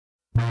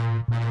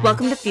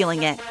Welcome to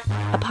Feeling It,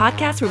 a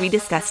podcast where we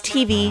discuss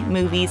TV,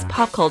 movies,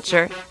 pop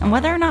culture, and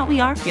whether or not we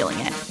are feeling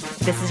it. If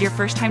this is your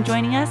first time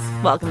joining us,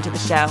 welcome to the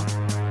show.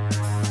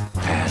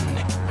 And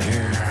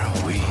here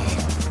we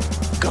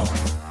go.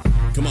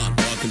 Come on,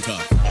 walk and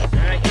talk. All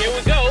right, here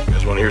we go. You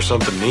guys want to hear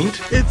something neat?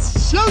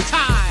 It's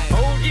showtime.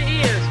 Hold your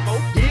ears,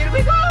 folks. Here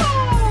we go.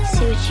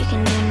 See what you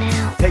can do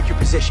now. Take your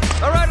position.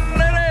 All right,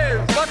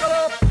 ladies, buckle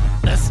up.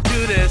 Let's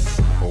do this.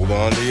 Hold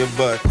on to your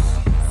butts.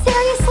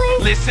 Seriously?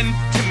 Listen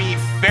to me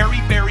very,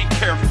 very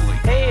carefully.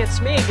 Hey, it's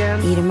me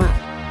again. Eat 'em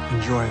up.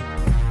 Enjoy.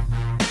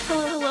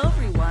 Hello,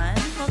 everyone.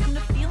 Welcome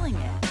to Feeling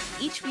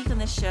It. Each week on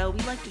this show, we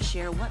like to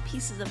share what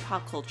pieces of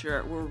pop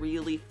culture we're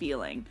really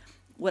feeling.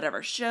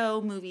 Whatever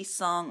show, movie,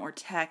 song, or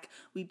tech,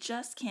 we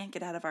just can't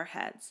get out of our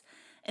heads.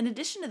 In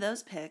addition to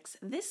those picks,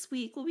 this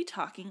week we'll be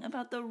talking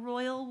about the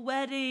royal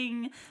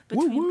wedding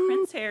between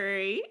Prince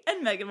Harry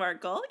and Meghan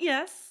Markle.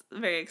 Yes,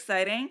 very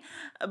exciting.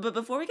 But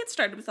before we get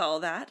started with all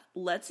of that,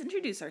 let's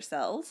introduce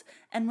ourselves.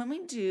 And when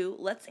we do,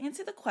 let's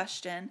answer the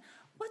question,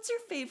 what's your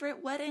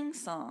favorite wedding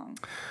song?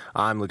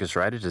 I'm Lucas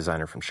Wright, a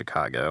designer from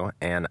Chicago,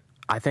 and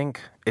I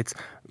think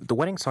the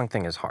wedding song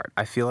thing is hard.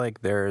 I feel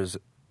like there's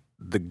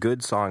the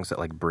good songs that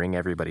like bring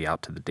everybody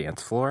out to the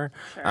dance floor,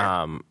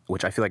 Sure.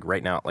 which I feel like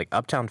right now, like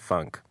Uptown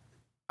Funk,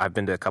 I've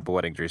been to a couple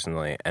weddings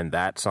recently, and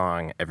that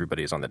song,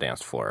 everybody's on the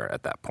dance floor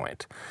at that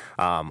point.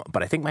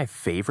 But I think my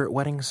favorite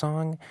wedding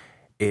song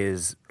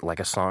is like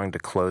a song to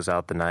close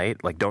out the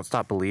night, like "Don't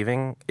Stop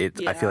Believing."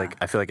 I feel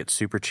like it's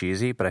super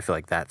cheesy, but I feel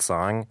like that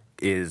song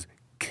is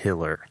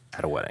killer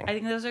at a wedding. I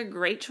think those are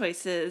great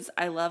choices.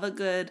 I love a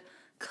good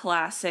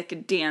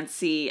classic,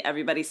 dancey,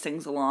 everybody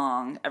sings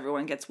along,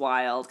 everyone gets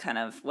wild kind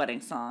of wedding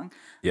song.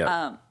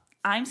 Yeah.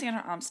 I'm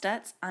Sandra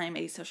Omstetz. I'm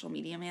a social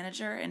media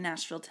manager in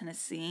Nashville,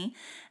 Tennessee.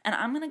 And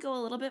I'm going to go a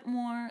little bit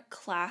more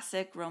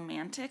classic,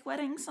 romantic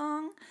wedding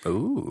song.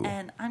 Ooh.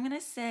 And I'm going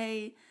to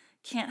say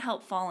Can't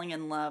Help Falling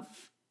in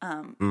Love.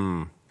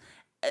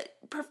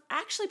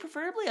 Actually,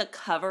 preferably a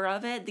cover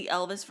of it. The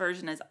Elvis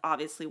version is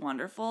obviously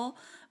wonderful.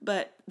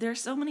 But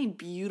there's so many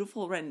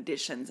beautiful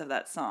renditions of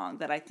that song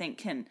that I think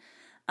can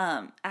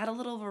add a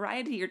little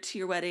variety to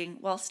your wedding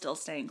while still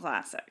staying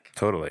classic.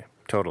 Totally.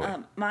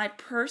 My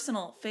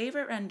personal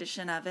favorite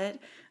rendition of it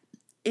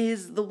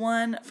is the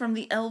one from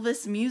the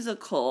Elvis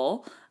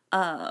musical,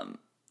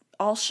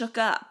 All Shook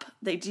Up.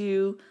 They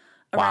do.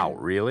 Wow,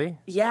 really?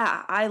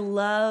 Yeah, I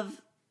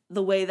love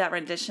the way that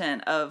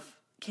rendition of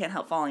Can't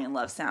Help Falling in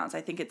Love sounds.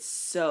 I think it's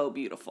so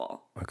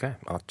beautiful. Okay,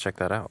 I'll check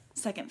that out.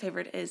 Second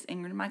favorite is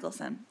Ingrid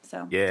Michaelson.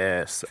 So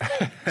Yes.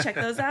 check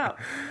those out.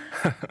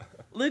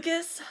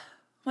 Lucas,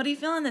 what are you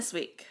feeling this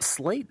week?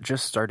 Slate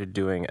just started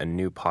doing a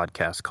new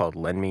podcast called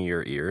Lend Me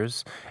Your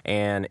Ears,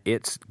 and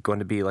it's going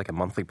to be like a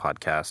monthly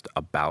podcast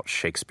about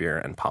Shakespeare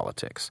and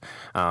politics.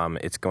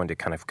 It's going to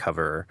kind of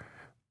cover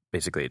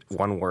basically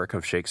one work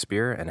of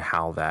Shakespeare and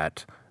how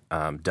that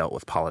dealt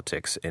with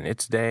politics in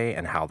its day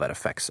and how that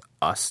affects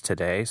us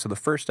today. So the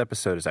first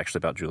episode is actually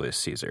about Julius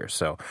Caesar.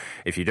 So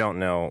if you don't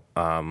know,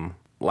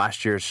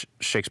 last year's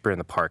Shakespeare in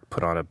the Park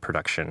put on a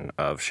production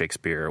of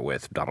Shakespeare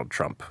with Donald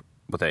Trump,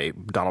 with a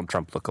Donald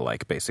Trump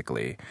lookalike,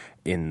 basically,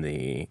 in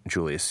the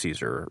Julius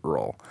Caesar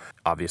role.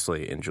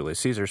 Obviously, in Julius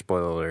Caesar,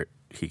 spoiler alert,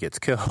 he gets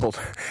killed,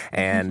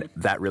 and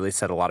that really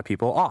set a lot of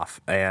people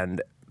off.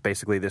 And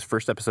basically, this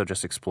first episode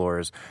just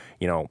explores,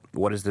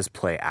 what is this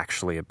play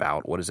actually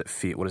about? What does it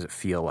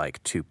feel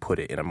like to put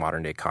it in a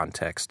modern day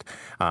context,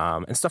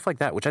 and stuff like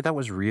that, which I thought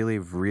was really,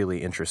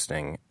 really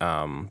interesting.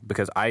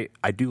 Because I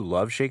do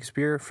love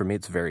Shakespeare. For me,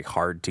 it's very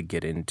hard to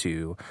get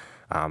into.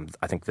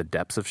 I think the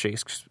depths of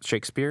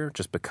Shakespeare,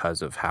 just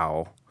because of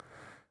how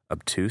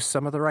obtuse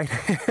some of the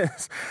writing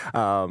is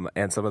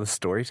and some of the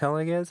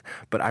storytelling is.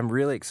 But I'm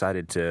really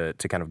excited to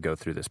kind of go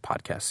through this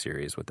podcast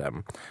series with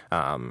them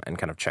and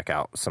kind of check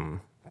out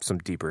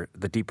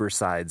the deeper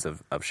sides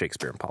of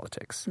Shakespeare and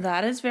politics.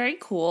 That is very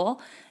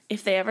cool.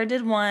 If they ever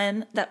did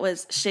one that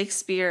was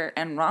Shakespeare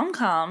and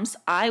rom-coms,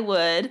 I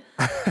would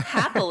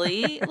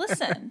happily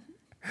listen.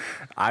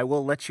 I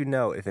will let you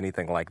know if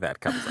anything like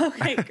that comes up.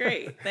 Okay,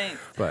 great. Thanks.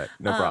 But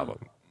no problem.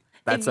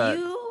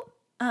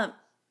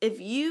 If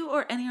you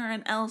or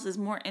anyone else is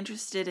more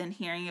interested in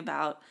hearing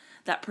about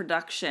that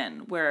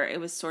production where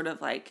it was sort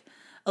of like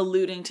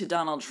alluding to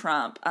Donald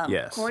Trump,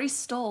 Yes. Corey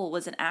Stoll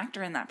was an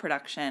actor in that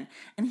production,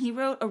 and he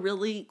wrote a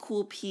really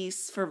cool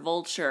piece for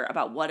Vulture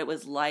about what it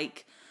was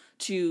like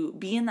to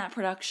be in that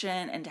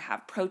production and to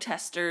have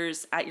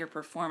protesters at your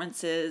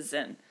performances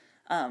and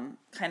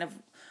kind of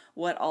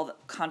what all the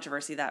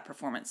controversy that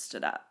performance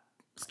stirred up.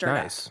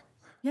 Nice.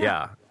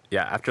 Yeah.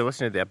 After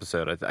listening to the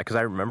episode, because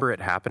I remember it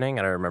happening,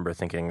 and I remember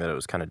thinking that it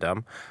was kind of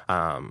dumb.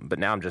 But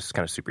now I'm just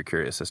kind of super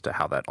curious as to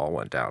how that all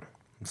went down.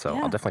 So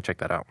I'll definitely check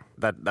that out.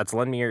 That's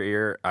Lend Me Your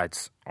Ear.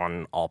 It's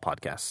on all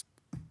podcast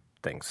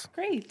things.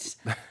 Great.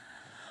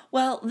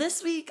 Well,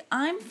 this week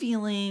I'm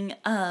feeling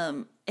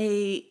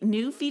a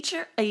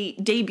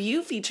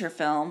debut feature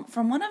film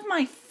from one of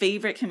my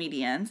favorite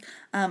comedians.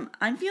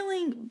 I'm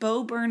feeling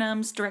Bo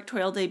Burnham's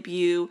directorial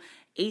debut,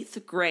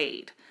 8th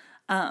Grade.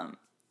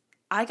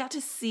 I got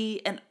to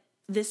see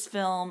this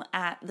film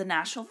at the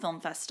Nashville Film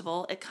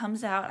Festival. It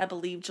comes out, I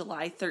believe,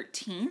 July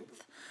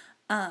 13th.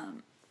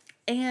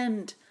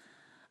 And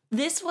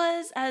this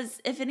was, as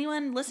if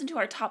anyone listened to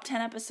our top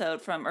 10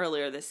 episode from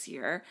earlier this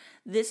year,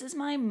 this is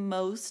my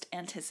most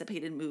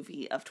anticipated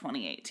movie of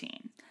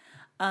 2018.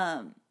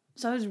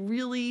 So I was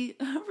really,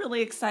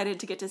 really excited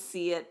to get to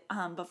see it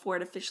before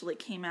it officially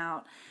came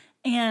out.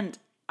 And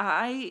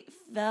I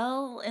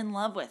fell in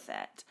love with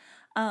it.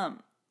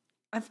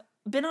 I've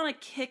been on a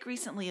kick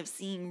recently of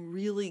seeing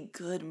really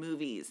good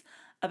movies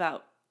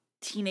about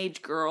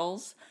teenage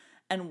girls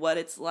and what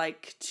it's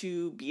like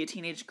to be a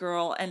teenage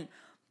girl. And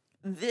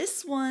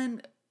this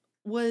one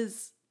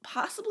was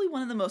possibly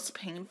one of the most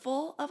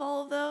painful of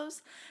all of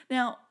those.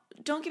 Now,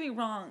 don't get me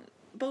wrong,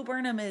 Bo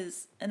Burnham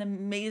is an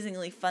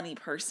amazingly funny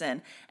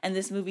person, and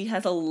this movie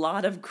has a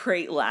lot of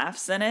great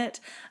laughs in it.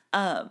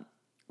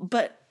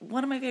 But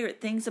one of my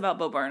favorite things about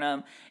Bo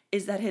Burnham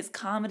is that his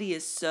comedy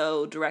is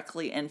so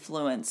directly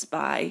influenced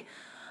by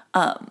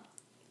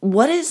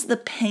what is the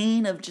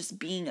pain of just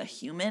being a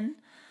human?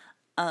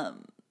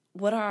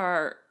 What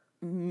are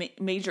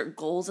major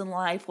goals in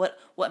life?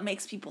 What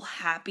makes people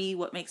happy?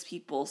 What makes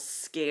people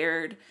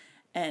scared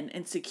and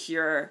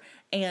insecure?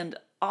 And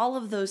all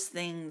of those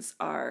things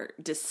are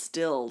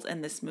distilled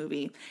in this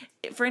movie.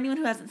 For anyone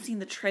who hasn't seen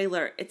the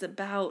trailer, it's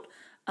about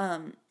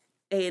an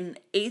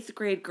 8th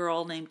grade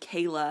girl named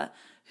Kayla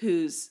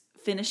who's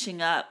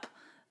finishing up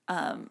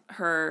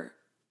her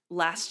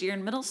last year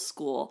in middle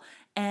school.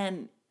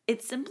 And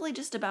it's simply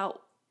just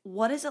about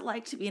what is it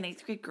like to be an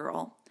 8th grade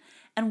girl,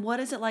 and what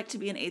is it like to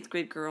be an 8th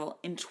grade girl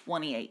in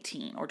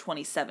 2018 or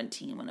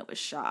 2017 when it was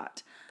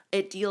shot.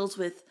 It deals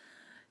with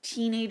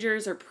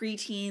teenagers or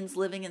preteens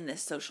living in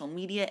this social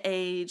media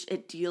age.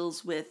 It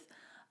deals with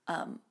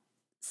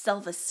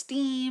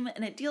self-esteem,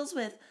 and it deals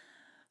with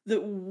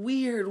the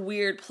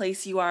weird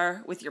place you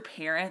are with your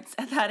parents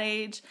at that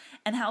age,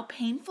 and how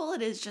painful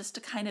it is just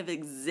to kind of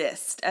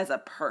exist as a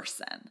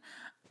person.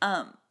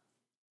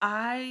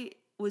 I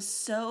was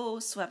so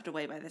swept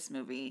away by this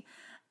movie,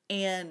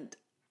 and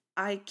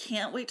I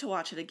can't wait to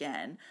watch it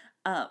again.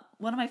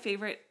 One of my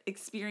favorite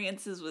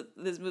experiences with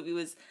this movie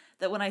was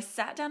that when I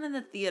sat down in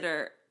the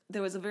theater,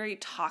 there was a very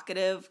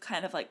talkative,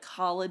 kind of like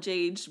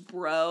college-age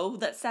bro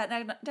that sat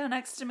down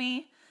next to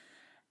me.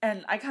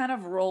 And I kind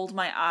of rolled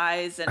my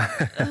eyes and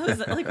I was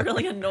like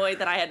really annoyed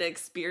that I had to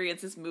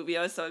experience this movie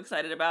I was so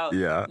excited about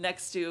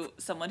next to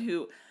someone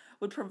who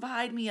would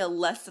provide me a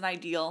less than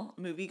ideal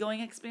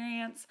movie-going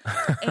experience.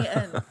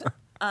 And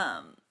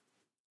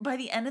by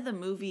the end of the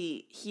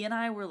movie, he and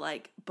I were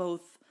like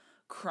both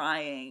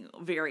crying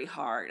very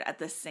hard at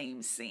the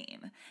same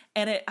scene.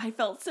 And I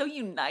felt so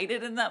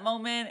united in that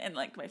moment, and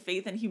like my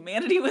faith in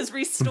humanity was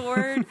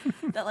restored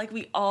that like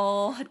we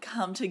all had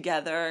come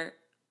together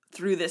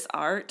through this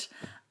art.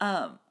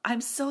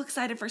 I'm so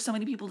excited for so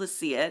many people to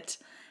see it,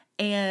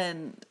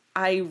 and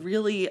I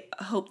really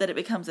hope that it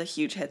becomes a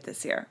huge hit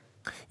this year.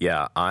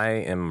 Yeah, I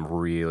am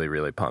really,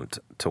 really pumped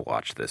to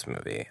watch this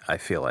movie. I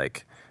feel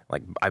like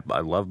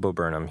I love Bo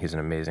Burnham. He's an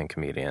amazing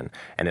comedian,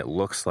 and it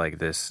looks like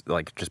this,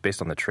 like just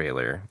based on the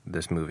trailer,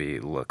 this movie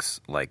looks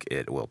like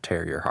it will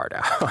tear your heart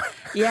out.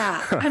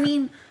 Yeah, I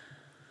mean,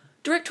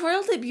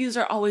 directorial debuts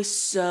are always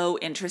so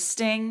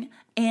interesting,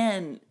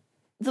 and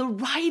the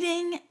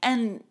writing,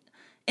 and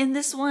in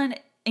this one,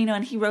 you know,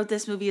 and he wrote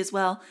this movie as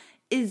well,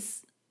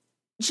 is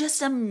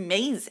just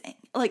amazing.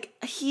 Like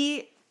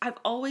I've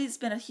always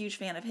been a huge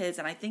fan of his,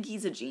 and I think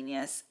he's a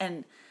genius.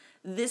 And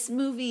this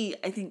movie,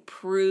 I think,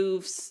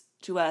 proves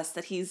to us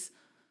that his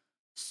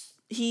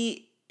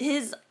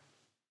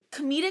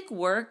comedic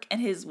work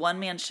and his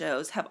one-man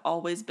shows have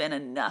always been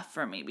enough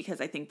for me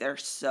because I think they're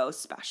so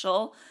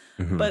special.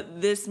 Mm-hmm.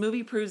 But this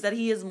movie proves that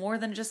he is more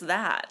than just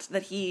that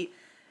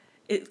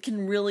it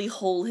can really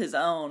hold his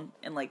own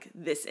in like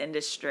this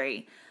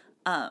industry.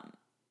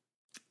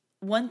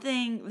 One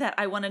thing that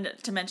I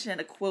wanted to mention,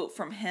 a quote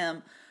from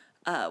him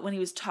when he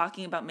was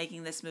talking about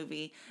making this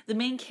movie, the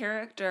main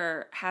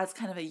character has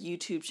kind of a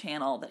YouTube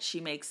channel that she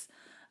makes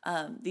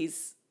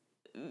these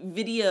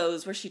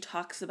videos where she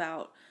talks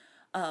about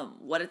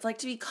what it's like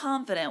to be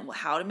confident,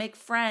 how to make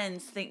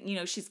friends,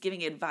 she's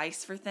giving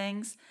advice for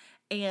things.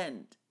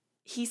 And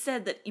he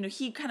said that,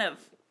 he kind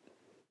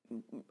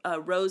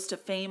of rose to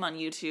fame on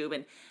YouTube,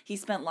 and he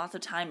spent lots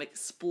of time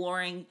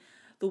exploring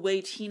the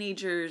way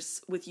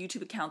teenagers with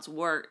YouTube accounts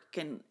work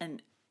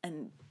and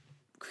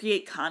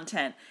create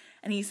content.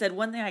 And he said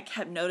one thing I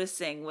kept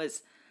noticing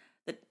was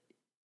that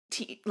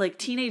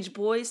teenage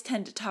boys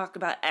tend to talk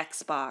about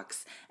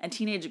Xbox, and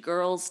teenage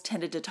girls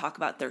tended to talk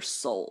about their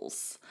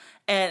souls,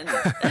 and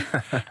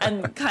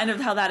and kind of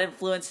how that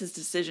influenced his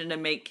decision to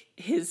make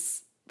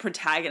his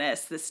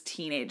protagonist this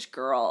teenage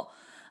girl,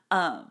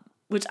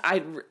 which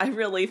I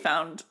really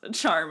found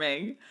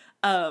charming.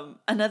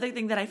 Another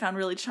thing that I found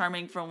really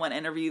charming from one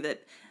interview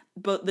that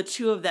both the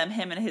two of them,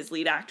 him and his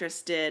lead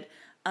actress, did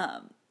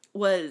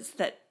was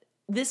that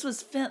this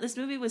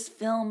movie was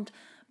filmed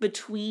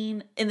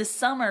in the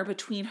summer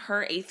between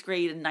her 8th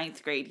grade and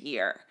 9th grade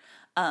year.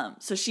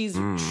 So she's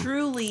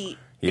truly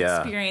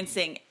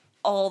experiencing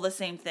all the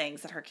same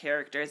things that her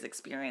character is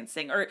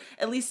experiencing, or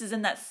at least is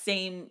in that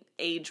same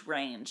age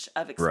range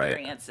of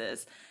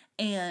experiences.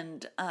 Right.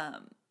 And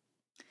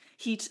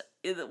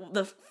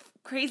the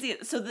crazy,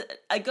 so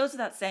it goes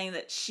without saying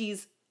that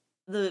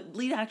the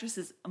lead actress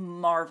is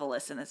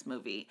marvelous in this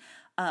movie.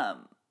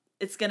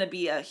 It's going to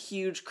be a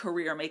huge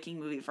career-making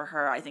movie for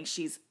her. I think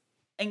she's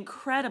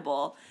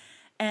incredible.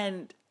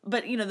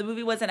 But you know, the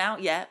movie wasn't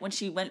out yet when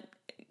she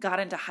got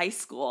into high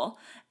school,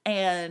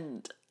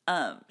 and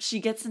she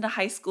gets into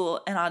high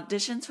school and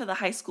auditions for the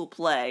high school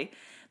play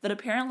that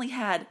apparently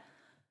had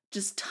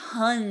just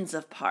tons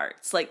of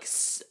parts. Like,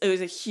 it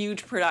was a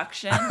huge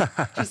production.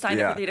 She signed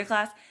up for theater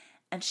class,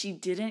 and she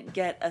didn't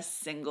get a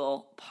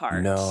single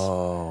part.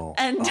 No.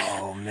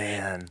 Oh,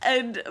 man.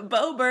 And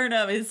Bo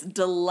Burnham is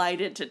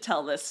delighted to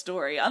tell this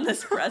story on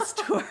this press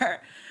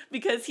tour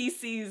because he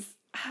sees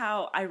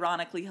how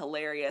ironically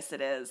hilarious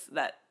it is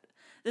that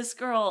this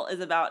girl is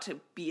about to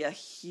be a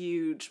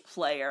huge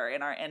player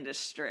in our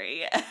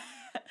industry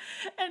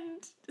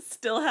and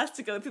still has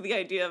to go through the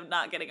idea of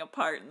not getting a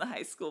part in the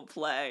high school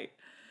play.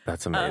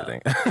 That's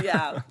amazing.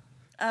 Yeah.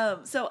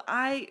 So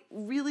I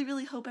really,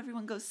 really hope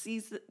everyone goes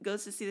to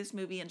see this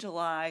movie in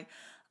July.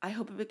 I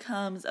hope it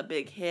becomes a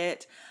big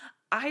hit.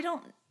 I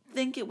don't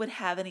think it would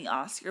have any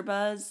Oscar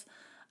buzz,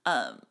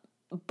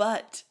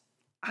 but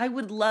I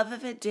would love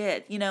if it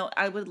did. You know,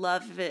 I would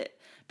love if it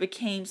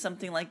became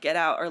something like Get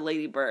Out or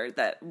Lady Bird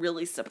that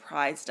really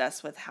surprised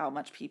us with how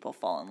much people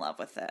fall in love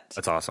with it.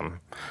 That's awesome.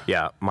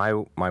 Yeah, my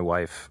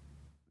wife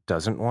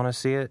doesn't want to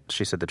see it.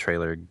 She said the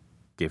trailer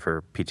gave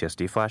her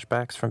PTSD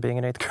flashbacks from being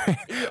in 8th grade.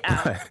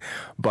 Yeah.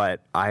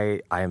 but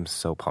I am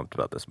so pumped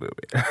about this movie.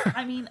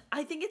 I mean,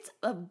 I think it's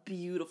a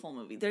beautiful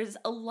movie. There's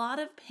a lot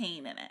of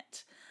pain in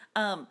it.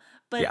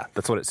 But yeah,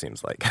 that's what it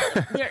seems like.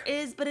 There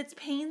is, but it's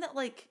pain that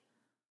like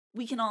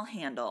we can all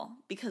handle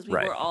because we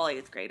were all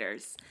 8th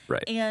graders.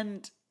 Right.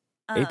 And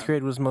 8th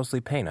grade was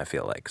mostly pain, I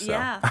feel like. So.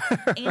 Yeah.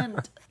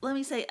 And let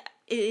me say,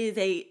 it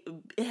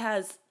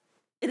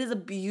is a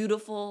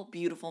beautiful,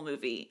 beautiful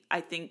movie.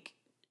 I think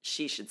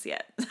she should see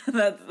it.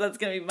 That's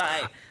going to be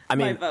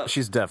my vote.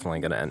 She's definitely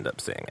going to end up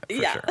seeing it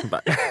for sure.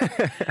 But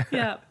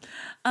yeah.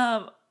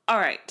 All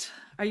right.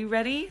 Are you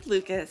ready,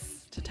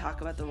 Lucas, to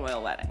talk about the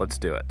royal wedding? Let's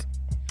do it.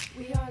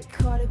 We aren't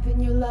caught up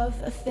in your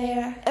love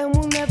affair, and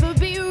we'll never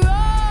be royal.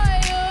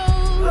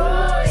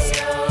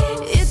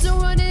 It's a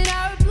run in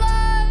our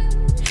blood.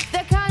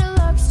 That kind of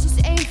luck's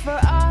just ain't for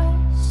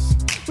us.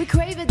 We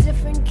crave a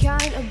different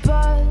kind of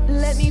buzz.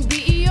 Let me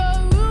be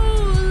your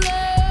ruler.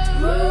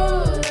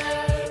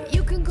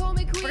 You can call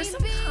me queen. For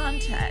some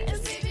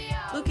context,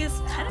 Lucas,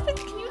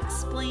 can you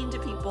explain to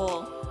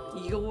people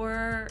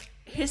your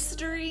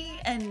history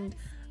and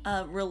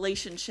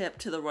relationship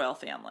to the royal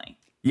family?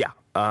 Yeah.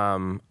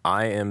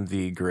 I am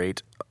the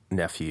great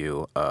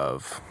nephew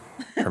of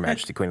Her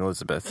Majesty Queen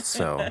Elizabeth,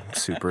 so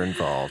super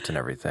involved in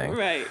everything.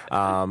 Right.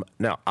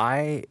 No,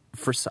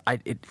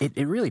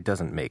 it really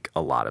doesn't make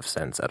a lot of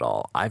sense at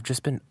all. I've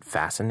just been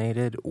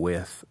fascinated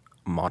with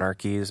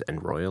monarchies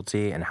and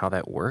royalty and how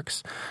that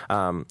works.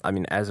 I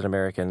mean, as an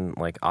American,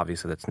 like,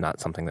 obviously that's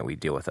not something that we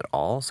deal with at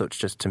all. So it's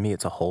just, to me,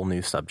 it's a whole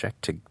new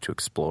subject to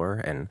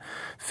explore and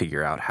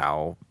figure out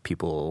how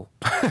people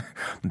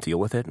deal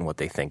with it and what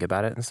they think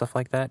about it and stuff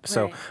like that. Right.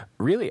 So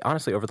really,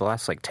 honestly, over the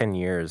last 10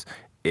 years,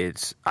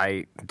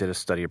 I did a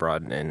study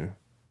abroad in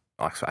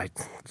Oxford. I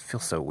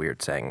feel so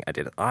weird saying I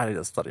did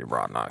a study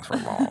abroad in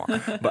Oxford,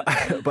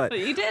 but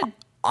you did.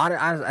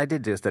 I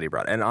did do a study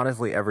abroad, and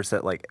honestly, ever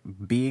since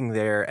being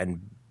there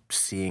and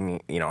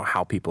seeing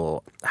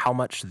how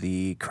much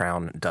the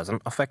crown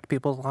doesn't affect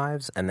people's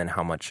lives, and then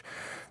how much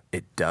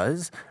it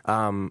does,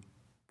 I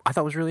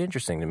thought was really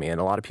interesting to me. And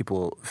a lot of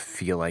people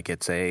feel like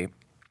it's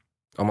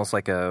almost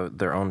like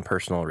their own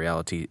personal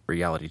reality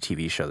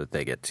TV show that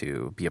they get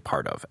to be a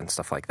part of and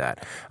stuff like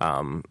that.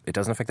 It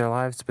doesn't affect their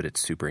lives, but it's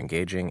super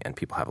engaging and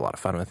people have a lot of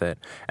fun with it.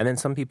 And then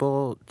some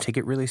people take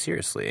it really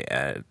seriously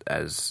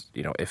as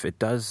if it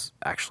does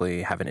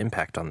actually have an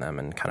impact on them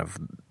and kind of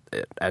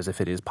as if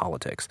it is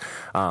politics.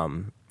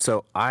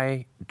 So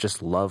I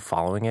just love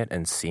following it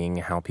and seeing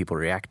how people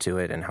react to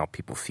it and how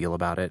people feel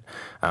about it.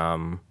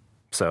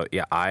 So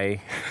yeah,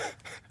 I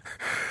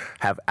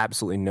have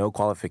absolutely no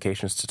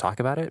qualifications to talk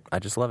about it. I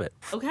just love it.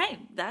 Okay,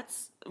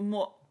 that's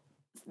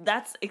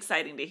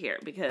exciting to hear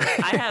because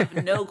I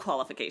have no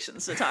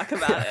qualifications to talk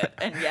about it,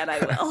 and yet I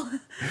will.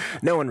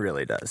 No one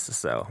really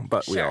does,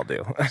 but we all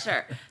do.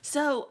 Sure.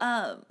 So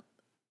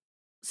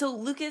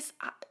Lucas,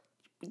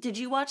 did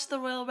you watch the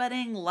royal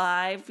wedding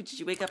live? Did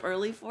you wake up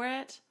early for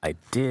it? I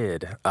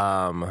did.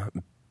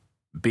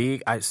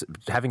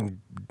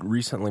 Having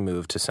recently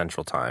moved to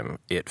Central Time,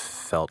 it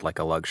felt like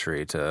a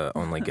luxury to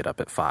only get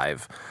up at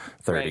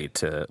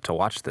 5:30 to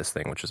watch this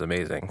thing, which is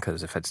amazing,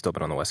 because if I'd still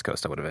been on the West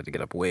Coast, I would have had to get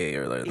up way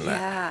earlier than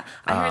that. Yeah.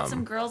 I heard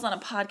some girls on a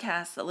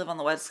podcast that live on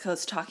the West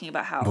Coast talking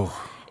about how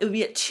it would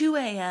be at 2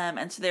 a.m.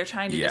 and so they're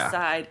trying to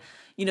decide,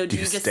 do you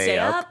just stay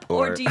up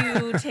or do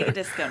you take a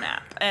disco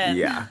nap? And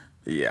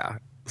Yeah.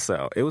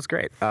 So it was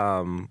great.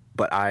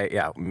 But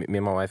me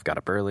and my wife got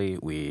up early.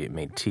 We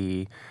made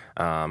tea.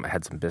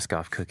 Had some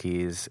Biscoff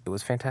cookies. It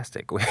was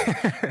fantastic. Now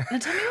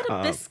tell me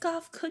what a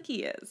Biscoff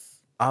cookie is.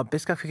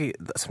 Biscoff cookie.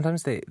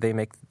 Sometimes they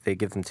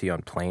give them to you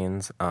on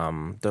planes.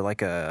 They're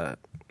like a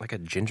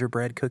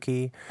gingerbread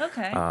cookie.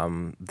 Okay.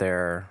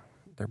 They're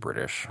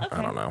British. Okay,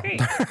 I don't know.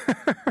 Great.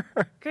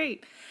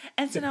 Great.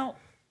 And so now,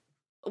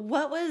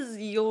 what was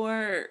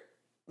your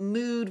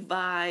mood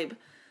vibe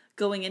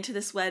going into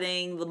this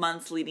wedding, the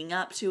months leading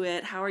up to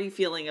it? How are you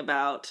feeling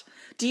about?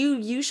 Do you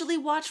usually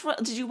watch?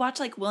 Did you watch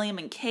like William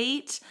and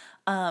Kate?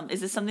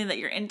 Is this something that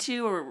you're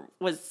into, or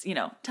was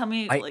Tell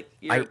me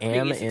your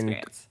previous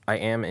experience. I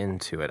am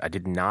into it. I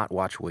did not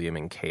watch William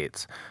and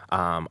Kate's.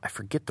 I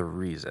forget the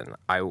reason.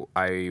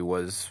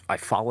 I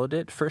followed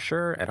it for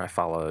sure, and I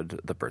followed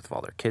the birth of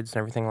all their kids and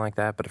everything like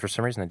that. But for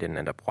some reason, I didn't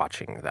end up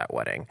watching that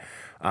wedding.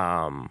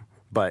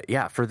 But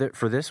yeah, for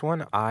this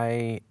one,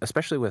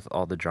 especially with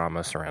all the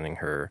drama surrounding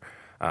her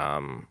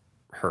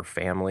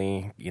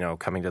family,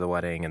 coming to the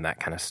wedding and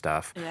that kind of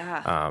stuff.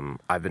 Yeah.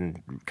 I've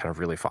been kind of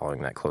really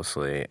following that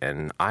closely,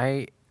 and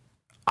I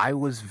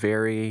was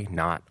very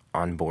not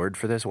on board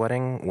for this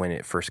wedding when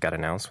it first got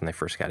announced, when they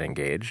first got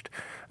engaged.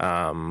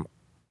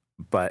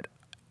 But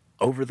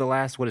over the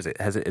last,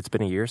 it's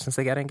been a year since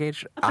they got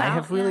engaged. I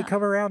have really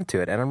come around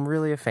to it, and I'm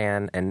really a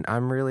fan, and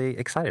I'm really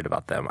excited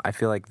about them. I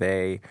feel like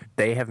they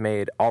have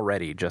made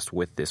already, just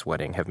with this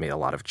wedding, have made a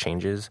lot of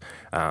changes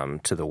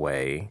to the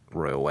way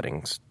royal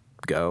weddings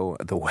go,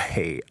 the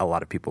way a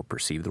lot of people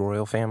perceive the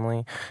royal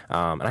family,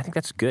 and I think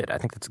that's good. I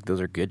think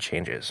those are good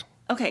changes.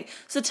 Okay,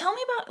 so tell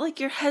me about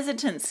like your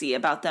hesitancy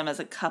about them as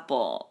a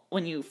couple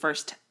when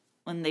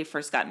they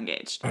first got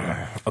engaged.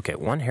 Okay,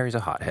 one, Harry's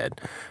a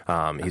hothead.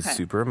 He's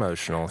super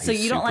emotional. So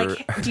you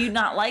don't do you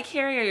not like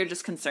Harry, or you're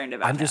just concerned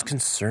about him? I'm just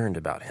concerned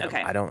about him.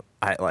 Okay.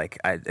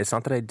 It's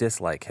not that I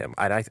dislike him.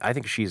 I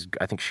think she's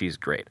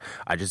great.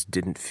 I just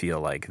didn't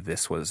feel like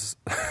this was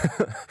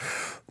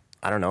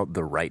I don't know,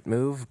 the right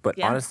move. But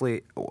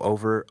honestly,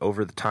 over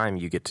the time,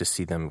 you get to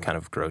see them kind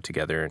of grow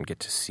together and get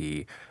to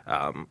see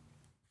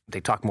they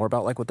talk more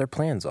about like what their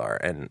plans are,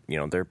 and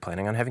they're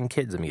planning on having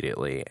kids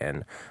immediately,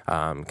 and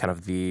kind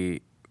of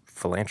the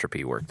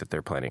philanthropy work that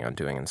they're planning on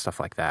doing and stuff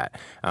like that.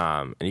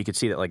 And you could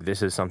see that like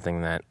this is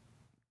something that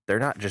they're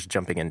not just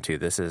jumping into.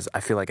 This is, I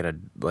feel like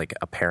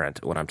a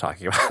parent when I'm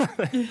talking about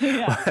it.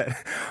 Yeah.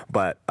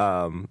 but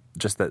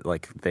just that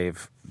like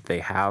they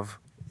have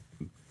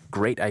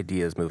great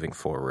ideas moving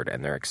forward,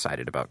 and they're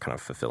excited about kind of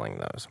fulfilling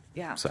those.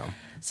 Yeah.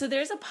 So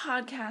there's a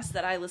podcast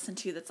that I listen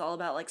to that's all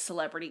about like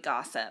celebrity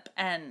gossip,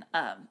 and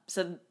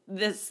so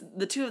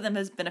the two of them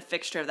has been a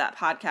fixture of that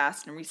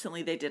podcast, and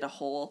recently they did a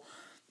whole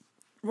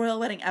royal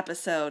wedding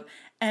episode,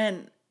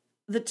 and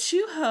the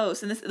two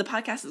hosts, and the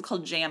podcast is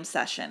called Jam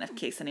Session, in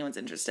case anyone's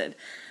interested.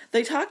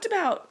 They talked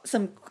about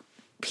some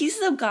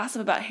pieces of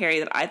gossip about Harry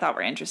that I thought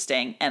were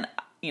interesting, and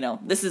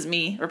this is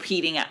me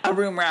repeating a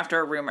rumor after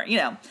a rumor,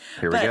 Here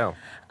we go.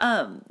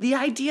 The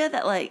idea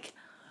that, like,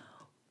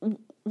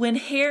 when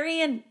Harry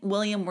and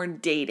William were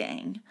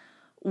dating,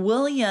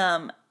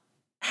 William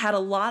had a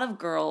lot of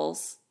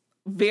girls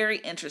very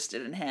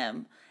interested in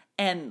him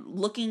and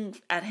looking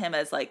at him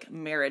as, like,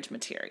 marriage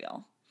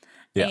material.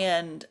 Yeah.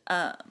 And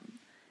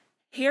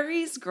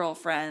Harry's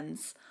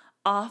girlfriends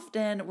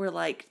often were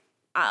like,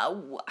 I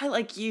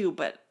like you,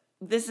 but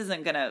this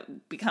isn't going to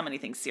become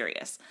anything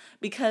serious,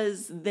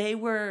 because they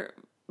were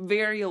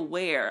very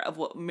aware of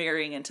what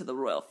marrying into the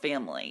royal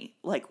family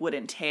like would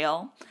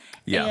entail.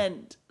 Yeah.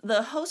 And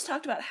the host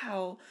talked about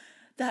how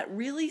that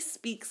really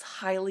speaks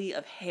highly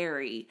of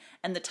Harry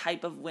and the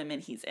type of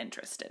women he's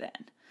interested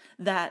in.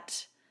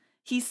 That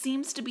he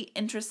seems to be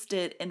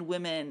interested in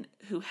women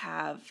who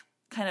have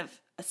kind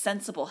of a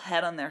sensible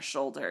head on their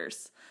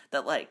shoulders,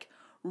 that like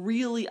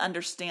really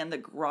understand the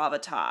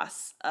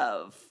gravitas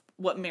of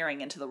what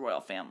marrying into the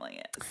royal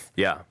family is.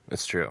 Yeah,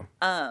 it's true.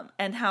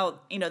 And how,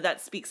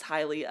 that speaks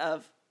highly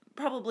of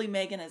probably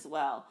Meghan as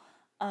well.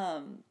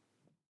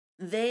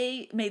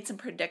 They made some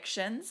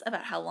predictions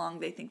about how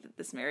long they think that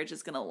this marriage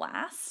is going to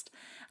last.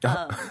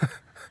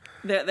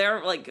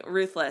 They're like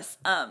ruthless.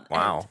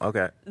 Wow.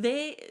 Okay.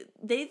 They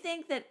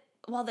think that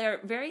while they're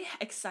very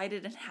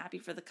excited and happy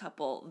for the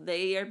couple,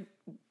 they are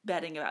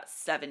betting about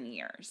 7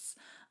 years.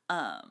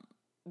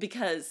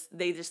 Because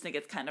they just think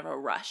it's kind of a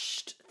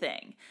rushed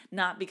thing.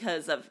 Not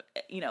because of,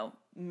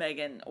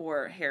 Meghan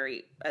or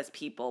Harry as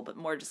people, but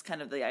more just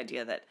kind of the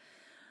idea that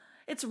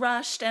it's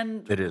rushed,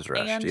 and it is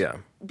rushed, and yeah.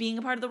 Being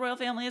a part of the royal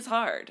family is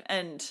hard,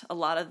 and a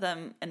lot of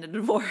them end in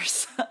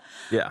divorce.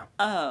 Yeah.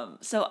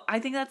 So I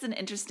think that's an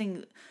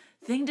interesting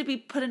thing to be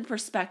put in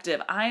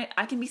perspective. I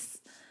can be,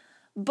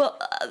 but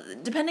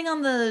depending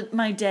on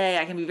my day,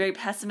 I can be very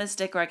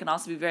pessimistic, or I can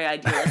also be very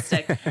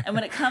idealistic. And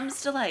when it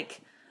comes to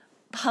like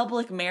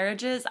public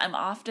marriages, I'm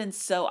often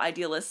so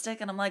idealistic,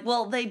 and I'm like,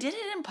 well, they did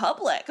it in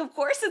public. Of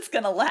course it's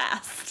going to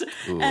last.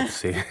 Ooh,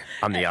 see,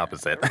 I'm the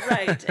opposite.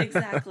 Right,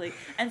 exactly.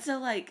 And so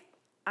like,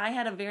 I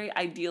had a very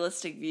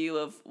idealistic view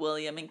of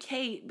William and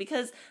Kate,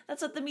 because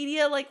that's what the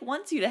media like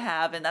wants you to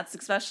have, and that's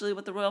especially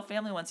what the royal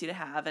family wants you to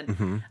have.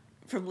 And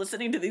from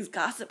listening to these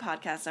gossip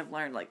podcasts, I've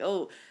learned like,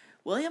 oh,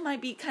 William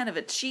might be kind of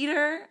a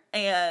cheater,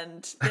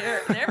 and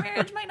their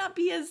marriage might not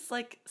be as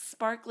like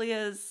sparkly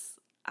as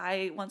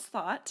I once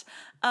thought.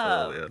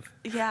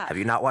 Yeah. Have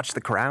you not watched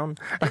The Crown?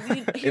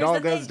 Here's It all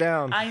the goes thing.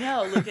 down. I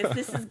know, Lucas.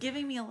 This is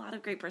giving me a lot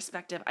of great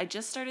perspective. I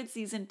just started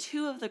season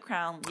 2 of The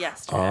Crown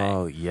yesterday.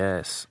 Oh,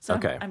 yes. So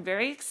okay. I'm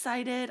very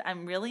excited.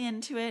 I'm really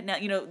into it. Now,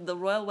 the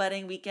royal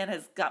wedding weekend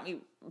has got me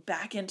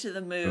back into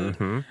the mood.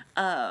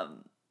 Mm-hmm.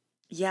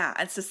 Yeah.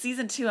 And so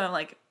season 2,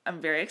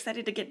 I'm very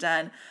excited to get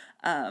done.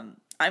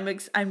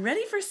 I'm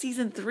ready for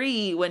season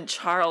 3 when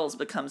Charles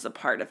becomes a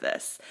part of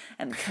this,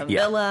 and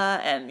Camilla,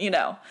 and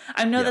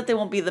I know that they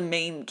won't be the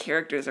main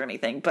characters or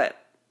anything, but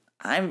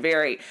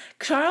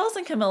Charles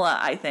and Camilla,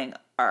 I think,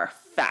 are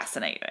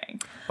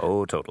fascinating.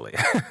 Oh, totally.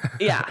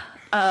 Yeah.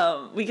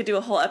 We could do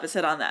a whole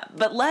episode on that,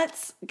 but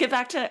let's get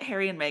back to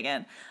Harry and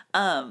Meghan.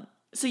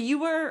 So you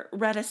were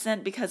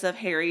reticent because of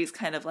Harry's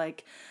kind of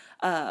like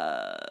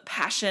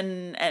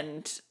passion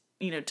and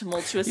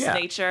tumultuous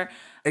nature.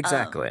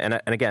 Exactly.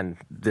 And again,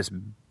 this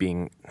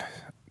being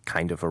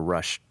kind of a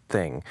rush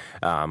thing,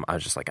 I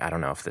was just like, I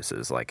don't know if this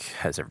is like,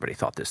 has everybody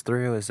thought this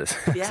through? Is this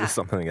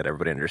something that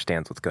everybody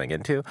understands what's going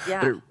into?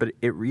 Yeah. But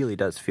it really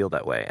does feel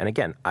that way. And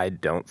again, I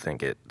don't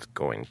think it's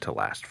going to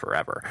last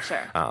forever.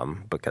 Sure.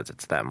 Because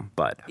it's them.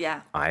 But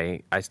yeah.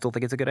 I still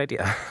think it's a good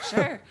idea.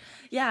 Sure.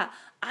 Yeah.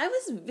 I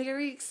was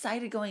very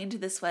excited going into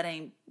this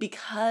wedding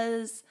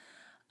because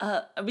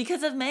of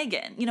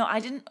Meghan. I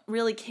didn't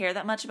really care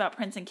that much about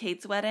Prince and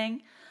Kate's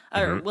wedding,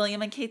 or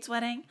William and Kate's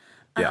wedding.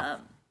 Yeah.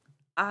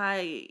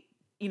 I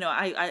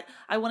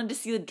wanted to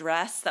see the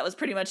dress. That was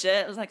pretty much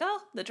it. I was like,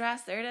 oh, the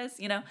dress, there it is,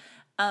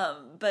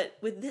 But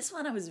with this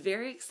one, I was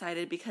very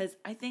excited because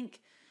I think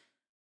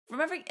from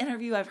every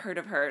interview I've heard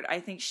of her, I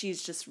think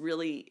she's just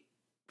really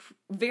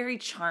very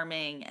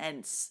charming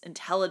and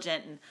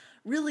intelligent and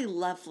really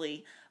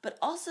lovely. But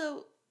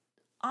also,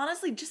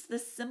 honestly, just the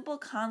simple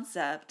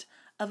concept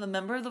of a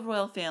member of the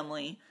royal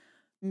family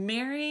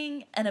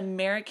marrying an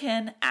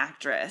American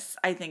actress,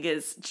 I think,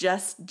 is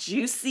just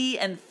juicy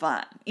and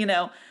fun.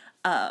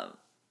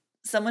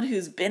 Someone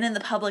who's been in the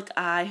public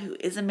eye, who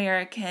is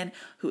American,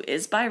 who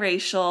is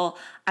biracial.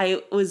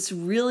 I was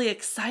really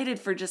excited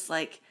for just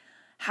like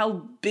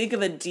how big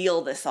of a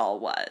deal this all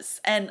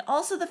was. And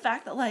also the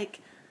fact that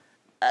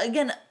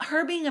again,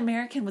 her being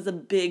American was a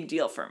big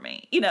deal for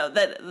me.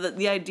 That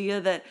the idea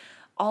that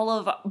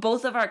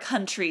both of our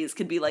countries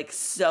could be like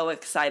so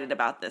excited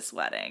about this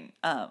wedding,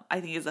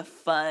 I think is a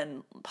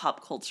fun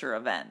pop culture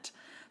event.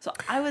 So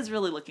I was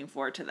really looking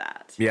forward to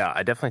that. Yeah,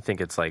 I definitely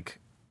think it's like,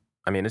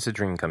 it's a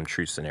dream come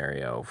true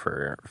scenario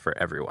for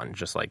everyone.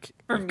 Just like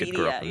for you media, could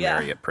grow up and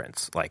marry a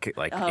prince.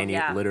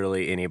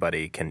 Literally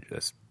anybody can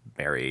just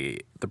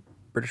marry the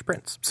British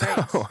prince. So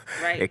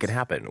right. It can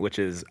happen, which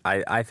is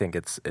I think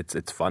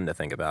it's fun to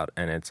think about,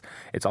 and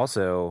it's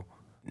also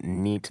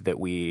neat that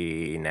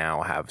we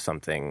now have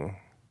something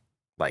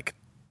like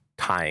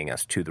tying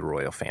us to the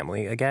royal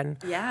family again.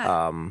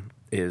 Yeah.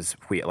 Is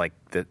we like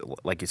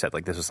you said,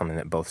 like this is something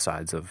that both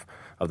sides of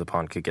the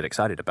pond could get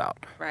excited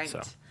about. Right.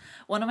 So.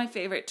 One of my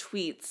favorite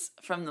tweets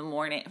from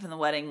the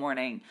wedding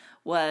morning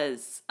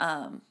was,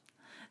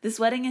 this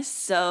wedding is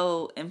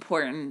so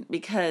important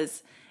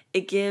because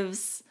it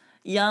gives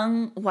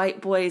young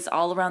white boys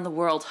all around the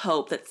world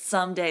hope that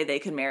someday they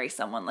could marry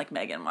someone like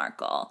Meghan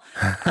Markle.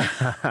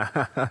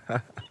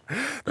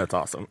 That's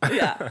awesome.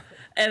 Yeah.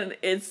 And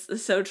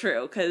it's so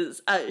true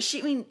because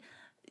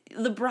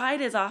the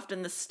bride is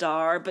often the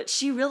star, but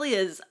she really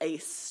is a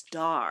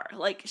star.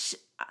 Like,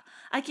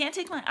 I can't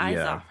take my eyes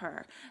off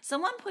her.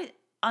 Someone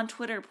on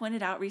Twitter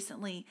pointed out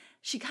recently,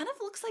 she kind of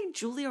looks like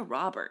Julia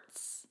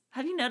Roberts.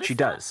 Have you noticed She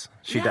that? does.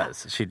 She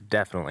does. She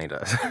definitely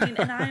does. And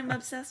I'm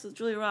obsessed with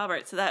Julia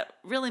Roberts, so that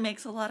really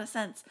makes a lot of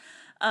sense.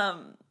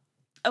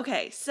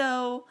 Okay,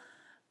 so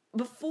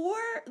before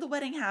the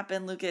wedding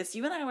happened, Lucas,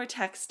 you and I were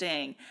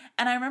texting,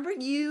 and I remember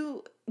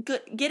you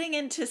getting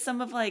into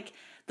some of like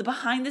the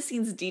behind the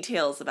scenes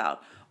details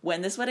about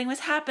when this wedding was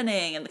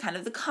happening and the kind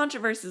of the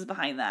controversies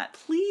behind that.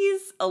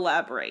 Please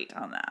elaborate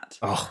on that.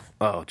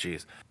 Oh,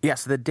 geez. Yeah,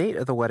 so the date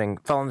of the wedding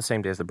fell on the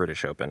same day as the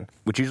British Open,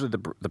 which usually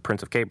the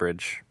Prince of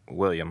Cambridge,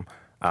 William,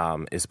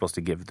 is supposed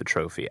to give the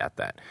trophy at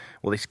that.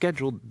 Well, they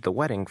scheduled the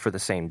wedding for the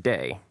same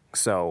day,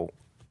 so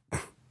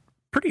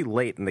pretty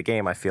late in the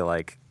game, I feel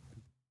like,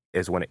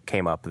 is when it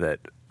came up that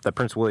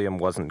Prince William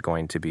wasn't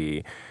going to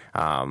be,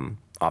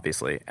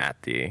 obviously,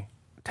 at the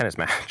tennis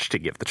match to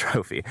give the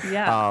trophy.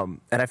 Yeah.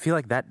 And I feel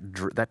like that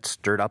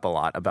stirred up a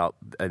lot about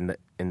in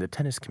the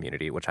tennis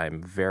community, which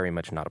I'm very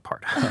much not a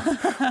part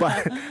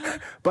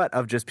of. but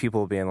of just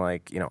people being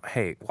like,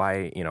 hey,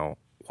 why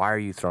are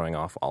you throwing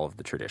off all of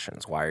the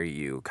traditions? Why are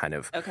you kind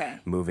of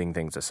moving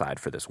things aside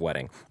for this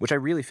wedding? Which I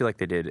really feel like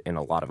they did in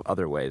a lot of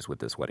other ways with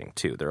this wedding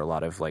too. There are a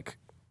lot of like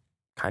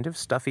kind of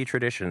stuffy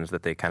traditions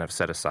that they kind of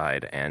set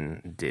aside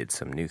and did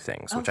some new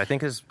things, which I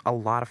think is a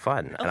lot of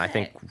fun and I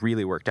think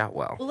really worked out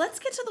well. Well, let's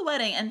get to the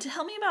wedding and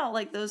tell me about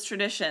like those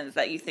traditions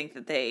that you think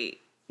that they,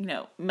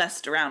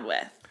 messed around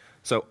with.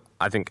 So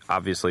I think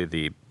obviously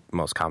the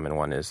most common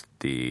one is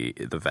the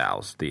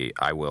vows. The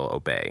 "I will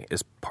obey"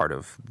 is part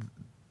of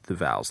the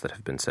vows that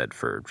have been said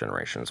for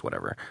generations,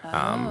 whatever.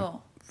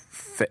 Oh.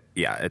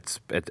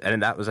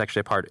 And that was actually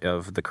a part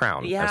of the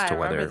crown Yeah, as to I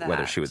remember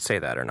whether that. she would say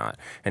that or not,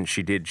 and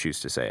she did choose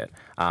to say it.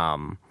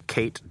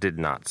 Kate did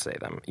not say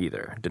them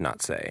either. Did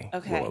not say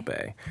Okay. "will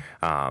obey,"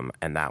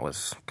 and that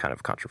was kind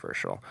of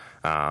controversial.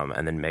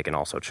 And then Meghan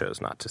also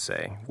chose not to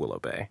say "will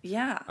obey."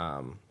 Yeah.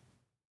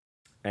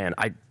 And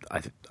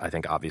I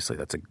think obviously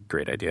that's a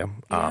great idea.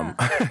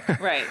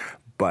 Right.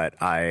 But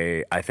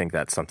I think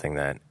that's something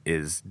that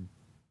is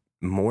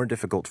more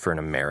difficult for an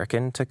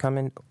American to come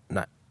in.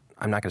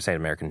 I'm not going to say an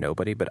American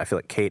nobody, but I feel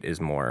like Kate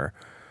is more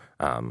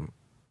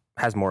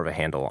has more of a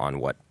handle on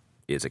what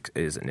is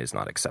and is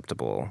not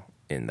acceptable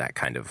in that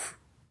kind of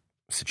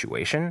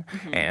situation,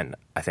 and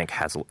I think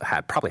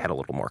probably had a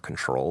little more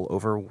control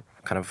over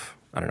kind of,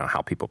 I don't know,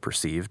 how people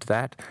perceived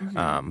that.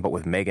 But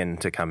with Meghan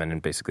to come in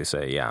and basically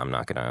say, "Yeah, I'm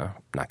not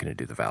gonna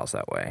do the vows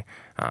that way,"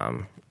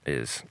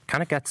 is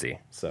kind of gutsy.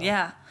 So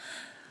Yeah.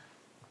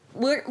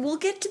 We'll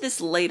get to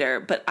this later,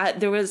 but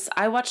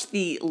I watched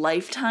the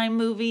Lifetime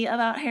movie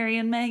about Harry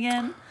and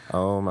Meghan,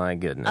 oh my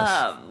goodness,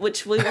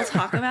 which we will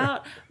talk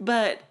about.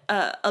 But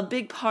a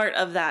big part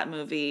of that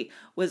movie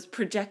was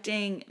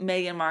projecting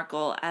Meghan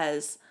Markle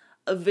as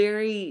a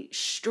very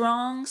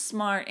strong,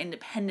 smart,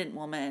 independent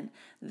woman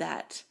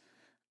that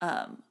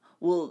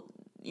will,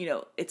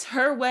 it's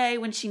her way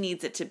when she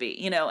needs it to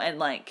be, and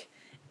like.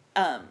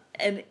 And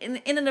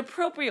in an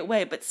appropriate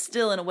way, but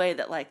still in a way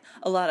that like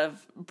a lot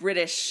of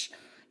British,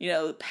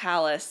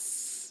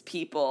 palace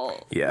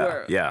people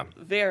were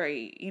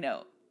very,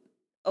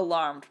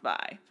 alarmed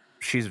by.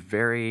 she's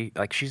very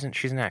like she's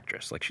an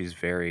actress. Like she's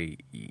very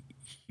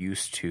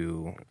used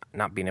to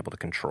not being able to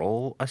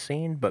control a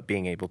scene, but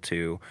being able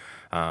to,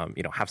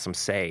 have some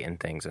say in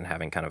things and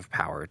having kind of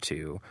power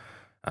to,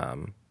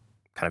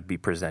 kind of be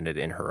presented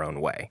in her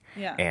own way.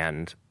 Yeah.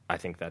 And I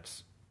think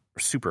that's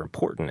super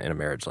important in a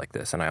marriage like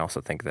this. And I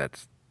also think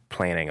that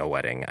planning a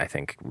wedding, I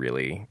think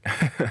really,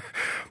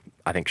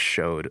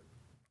 showed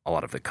a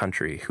lot of the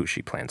country who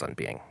she plans on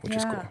being, which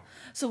is cool.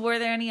 So were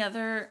there any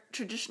other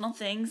traditional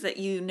things that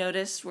you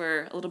noticed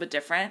were a little bit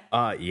different?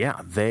 Yeah,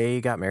 they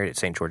got married at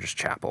St. George's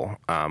Chapel,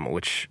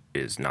 which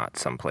is not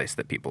some place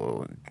that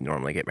people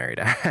normally get married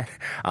at.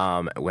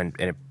 And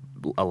it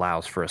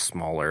allows for a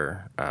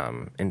smaller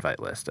invite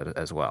list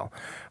as well,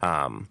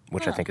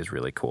 which I think is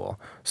really cool.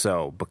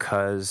 So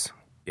because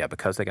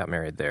they got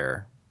married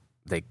there,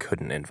 they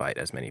couldn't invite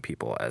as many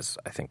people as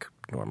I think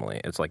normally.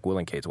 It's like Will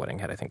and Kate's wedding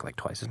had, I think, like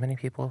twice as many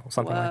people,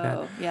 something like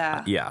that.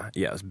 Yeah. Yeah,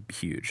 it was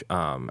huge.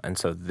 And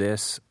so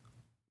this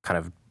kind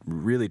of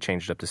really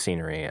changed up the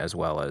scenery as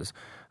well as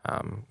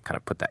kind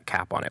of put that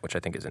cap on it, which I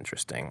think is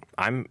interesting.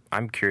 I'm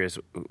curious,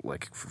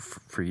 like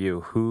for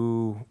you,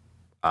 who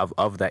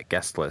of that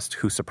guest list,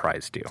 who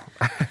surprised you?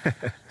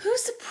 Who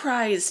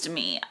surprised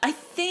me? I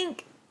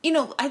think one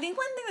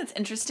thing that's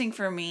interesting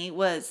for me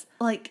was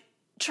like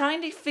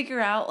trying to figure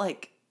out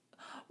like,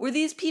 were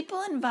these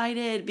people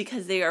invited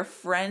because they are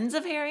friends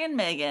of Harry and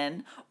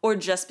Meghan or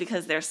just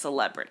because they're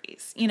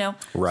celebrities,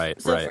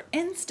 Right, So right. for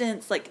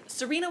instance, like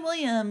Serena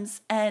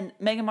Williams and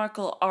Meghan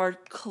Markle are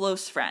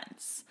close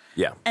friends.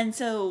 Yeah. And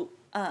so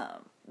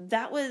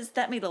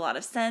that made a lot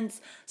of sense.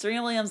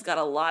 Serena Williams got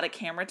a lot of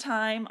camera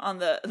time on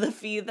the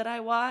feed that I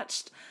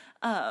watched.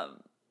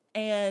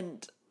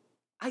 And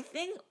I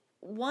think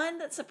one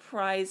that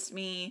surprised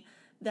me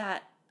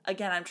that,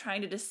 again, I'm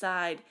trying to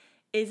decide,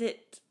 is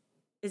it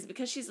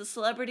because she's a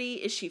celebrity?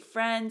 Is she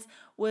friends?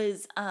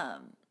 Was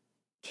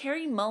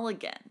Carey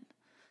Mulligan.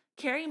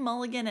 Carey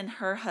Mulligan and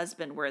her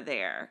husband were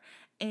there.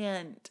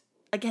 And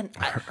again,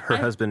 Her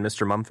husband,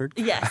 Mr. Mumford?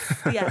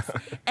 Yes.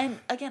 And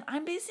again,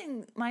 I'm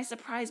basing my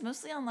surprise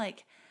mostly on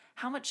like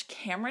how much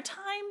camera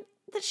time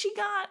that she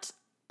got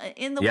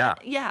in the Yeah.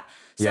 Yeah.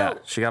 So Yeah,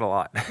 she got a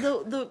lot.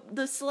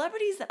 the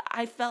celebrities that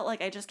I felt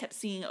like I just kept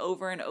seeing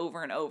over and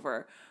over and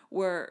over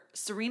were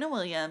Serena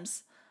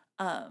Williams,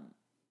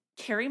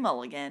 Carey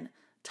Mulligan,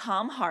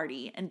 Tom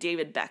Hardy, and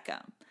David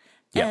Beckham.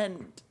 Yeah.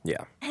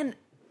 And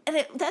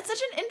that's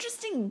such an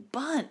interesting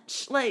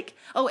bunch. Like,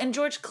 and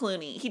George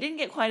Clooney. He didn't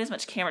get quite as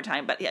much camera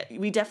time, but yeah,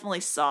 we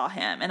definitely saw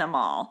him in a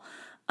mall.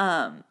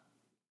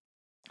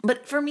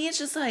 But for me, it's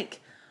just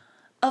like,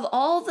 of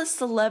all the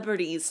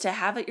celebrities to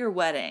have at your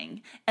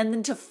wedding and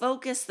then to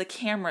focus the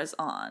cameras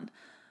on,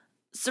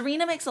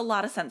 Serena makes a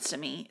lot of sense to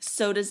me.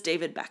 So does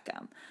David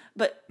Beckham.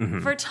 But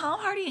for Tom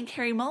Hardy and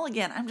Carey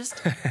Mulligan, I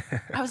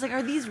was like,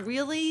 are these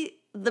really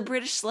the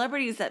British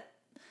celebrities that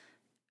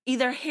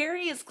either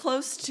Harry is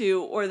close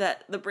to or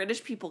that the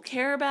British people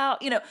care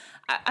about?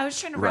 I was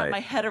trying to wrap Right. my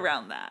head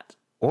around that.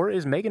 Or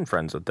is Meghan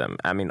friends with them?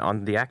 I mean,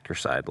 on the actor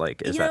side,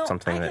 like, is that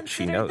something that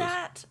she knows?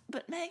 That,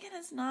 but Meghan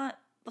is not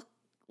the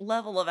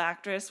level of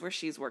actress where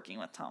she's working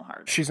with Tom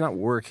Hardy. She's not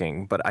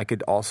working, but I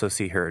could also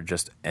see her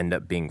just end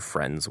up being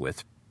friends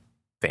with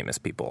famous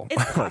people. It's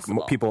like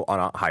possible. people on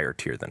a higher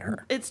tier than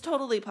her. It's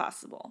totally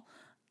possible.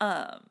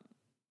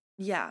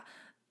 Yeah.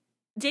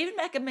 David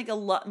Beckham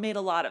made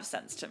a lot of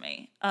sense to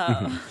me.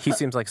 He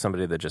seems like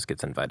somebody that just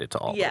gets invited to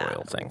all the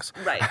royal things.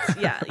 Right.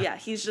 Yeah.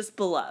 He's just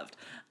beloved.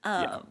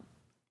 And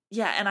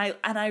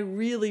I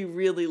really,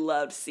 really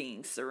loved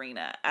seeing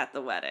Serena at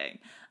the wedding.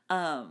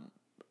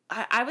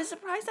 I was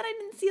surprised that I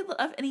didn't see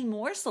any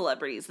more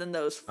celebrities than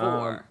those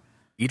four.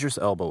 Idris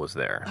Elba was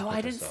there. Oh,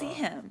 I didn't see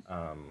him.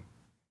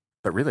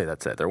 But really,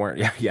 that's it. There weren't.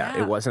 Yeah.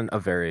 It wasn't a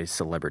very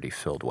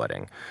celebrity-filled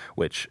wedding,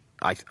 which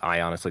I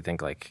honestly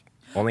think like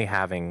only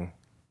having.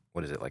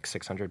 What is it, like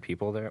 600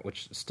 people there?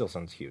 Which still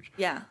sounds huge.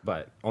 Yeah.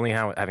 But only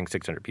having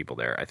 600 people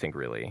there, I think,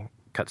 really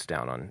cuts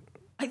down on.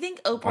 I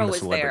think Oprah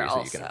was there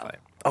also.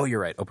 Oh,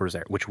 you're right. Oprah was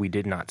there, which we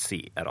did not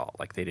see at all.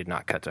 Like, they did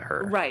not cut to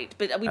her. Right.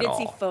 But we did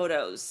see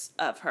photos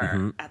of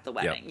her at the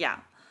wedding. Yep.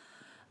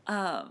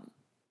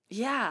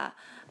 Yeah.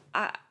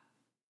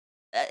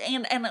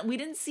 And we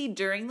didn't see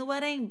during the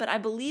wedding, but I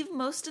believe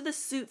most of the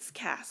Suits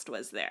cast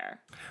was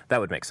there.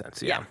 That would make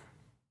sense, yeah.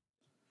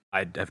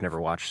 I've never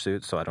watched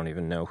Suits, so I don't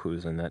even know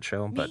who's in that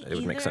show, but it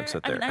would make sense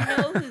that they're... I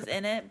know who's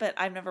in it, but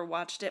I've never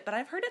watched it, but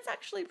I've heard it's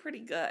actually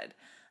pretty good.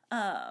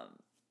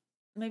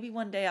 Maybe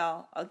one day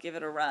I'll give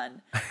it a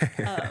run.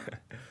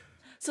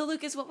 So,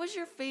 Lucas, what was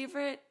your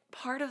favorite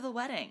part of the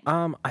wedding?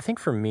 I think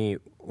for me,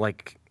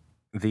 like,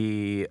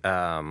 the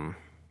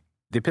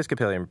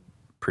Episcopalian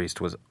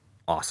priest was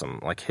awesome.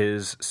 Like,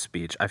 his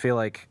speech, I feel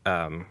like,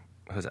 I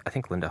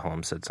think Linda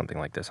Holmes said something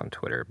like this on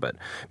Twitter, but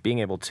being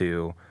able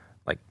to...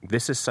 Like,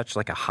 this is such,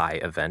 like, a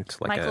high event.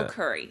 Like Bishop Michael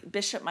Curry.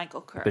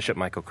 Bishop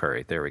Michael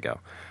Curry, there we go.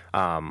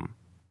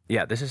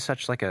 This is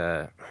such, like,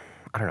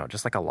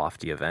 just like a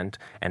lofty event.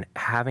 And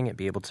having it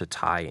be able to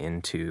tie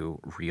into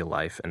real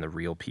life and the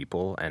real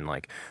people, and,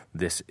 like,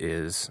 this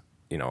is,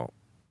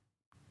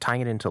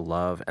 tying it into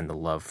love and the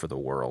love for the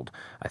world,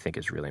 I think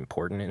is really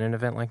important in an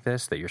event like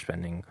this, that you're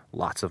spending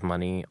lots of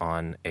money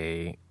on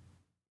a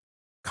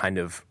kind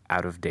of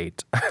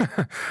out-of-date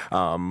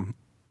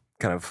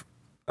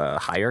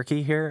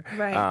hierarchy here.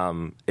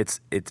 Right. It's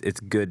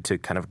good to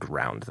kind of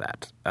ground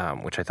that,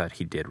 which I thought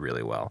he did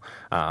really well.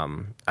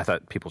 I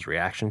thought people's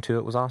reaction to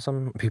it was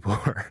awesome. People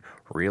were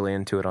really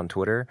into it on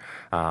Twitter.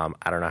 I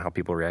don't know how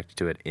people reacted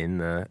to it in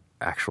the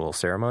actual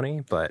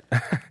ceremony, but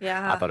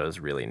I thought it was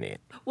really neat.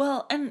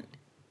 Well, and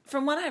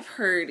from what I've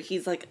heard,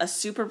 he's like a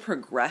super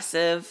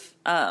progressive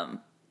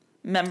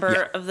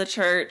member of the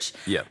church.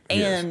 Yeah.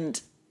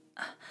 And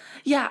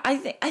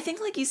I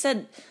think like you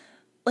said,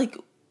 like,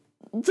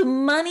 the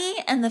money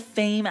and the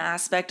fame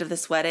aspect of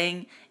this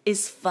wedding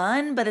is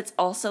fun, but it's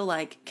also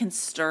like can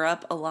stir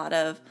up a lot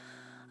of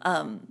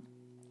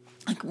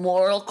like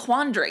moral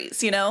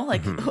quandaries,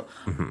 like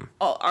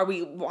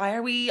why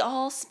are we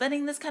all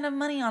spending this kind of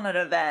money on an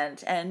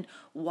event, and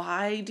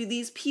why do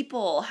these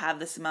people have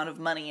this amount of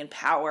money and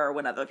power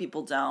when other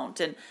people don't,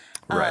 and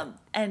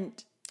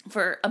and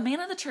for a man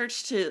of the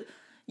church to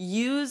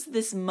use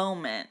this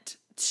moment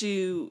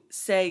to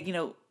say,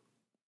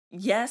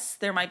 yes,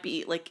 there might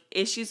be like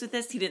issues with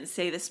this. He didn't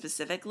say this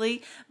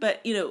specifically,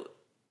 but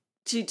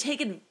to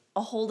take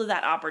a hold of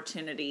that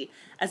opportunity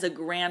as a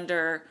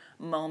grander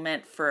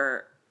moment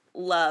for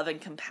love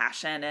and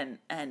compassion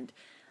and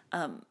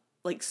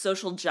like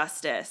social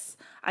justice,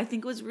 I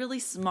think was really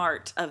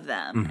smart of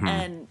them.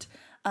 And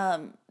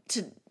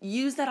to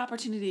use that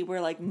opportunity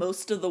where like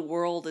most of the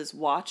world is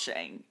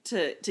watching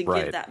to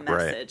give that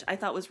message, I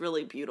thought was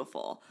really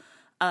beautiful.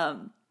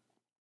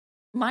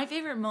 My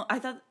favorite I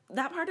thought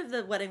that part of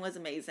the wedding was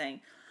amazing.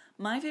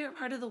 My favorite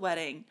part of the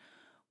wedding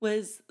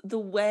was the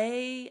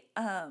way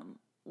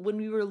when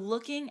we were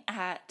looking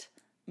at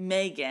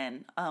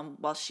Meghan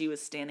while she was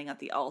standing at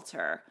the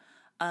altar,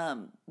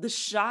 the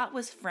shot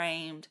was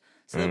framed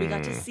so that we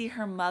got to see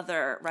her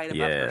mother right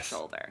above her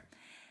shoulder.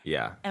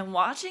 Yeah. And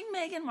watching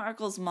Meghan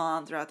Markle's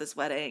mom throughout this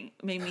wedding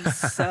made me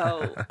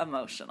so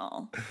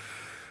emotional.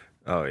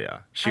 Oh yeah,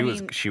 she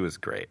was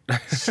great.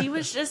 She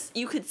was just,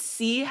 you could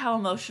see how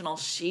emotional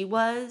she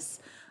was.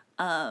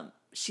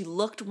 She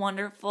looked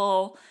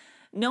wonderful.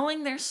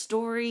 Knowing their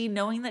story,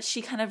 knowing that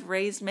she kind of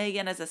raised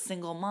Meghan as a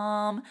single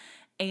mom,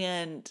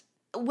 and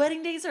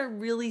wedding days are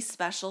really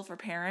special for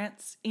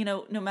parents.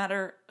 No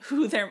matter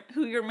who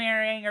you're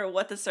marrying or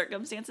what the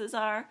circumstances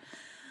are,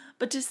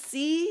 but to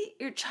see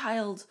your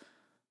child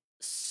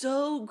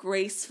so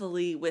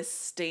gracefully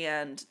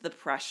withstand the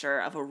pressure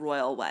of a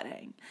royal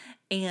wedding,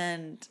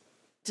 and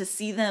to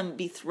see them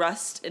be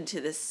thrust into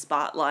this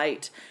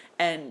spotlight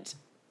and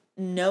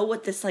know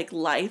what this like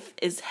life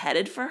is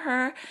headed for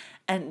her,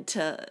 and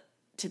to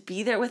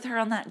be there with her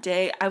on that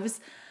day, I was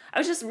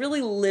just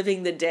really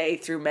living the day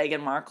through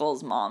Meghan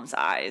Markle's mom's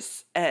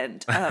eyes,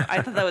 and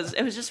I thought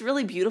it was just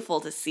really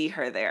beautiful to see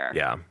her there.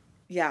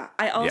 Yeah.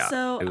 I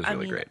also, it was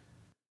really great.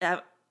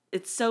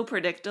 It's so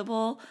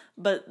predictable,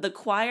 but the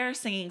choir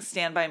singing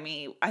 "Stand By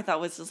Me" I thought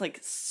was just like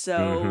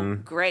so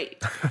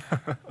great.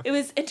 It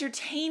was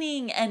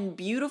entertaining and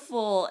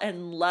beautiful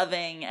and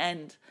loving,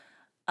 and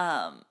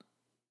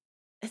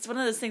it's one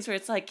of those things where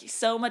it's like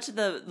so much of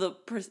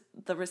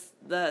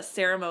the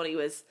ceremony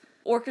was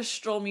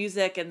orchestral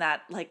music and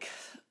that like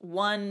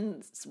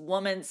one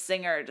woman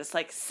singer just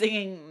like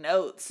singing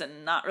notes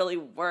and not really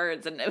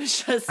words, and it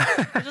was just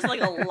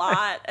like a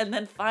lot. And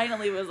then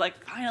finally it was like,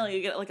 finally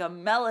you get like a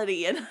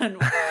melody and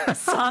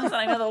songs that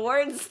I know the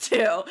words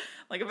to,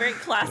 like a very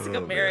classic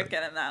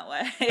American in that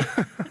way.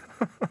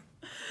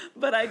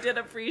 But I did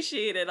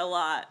appreciate it a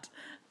lot.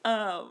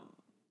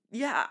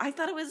 Yeah, I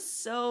thought it was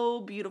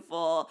so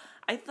beautiful.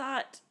 I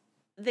thought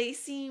they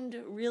seemed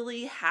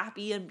really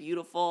happy and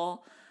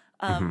beautiful.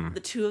 The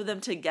two of them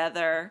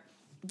together,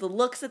 the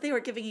looks that they were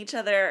giving each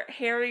other.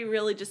 Harry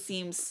really just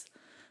seems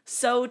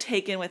so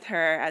taken with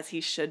her, as he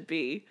should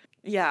be.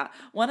 Yeah,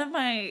 one of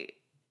my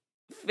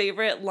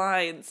favorite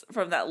lines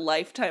from that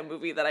Lifetime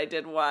movie that I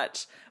did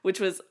watch, which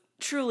was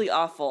truly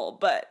awful,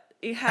 but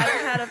it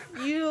had a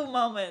few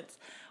moments,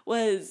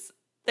 was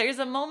there's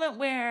a moment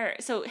where,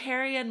 so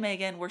Harry and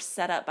Meghan were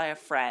set up by a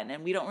friend,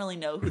 and we don't really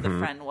know who the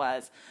friend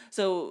was.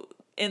 So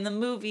in the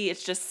movie,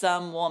 it's just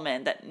some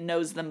woman that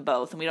knows them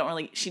both,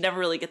 and she never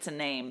really gets a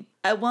name.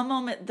 At one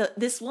moment,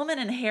 this woman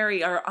and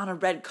Harry are on a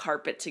red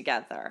carpet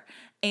together,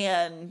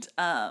 and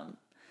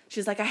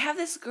she's like, I have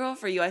this girl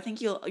for you. I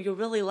think you'll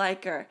really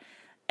like her.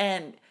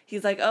 And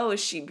he's like, oh, is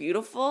she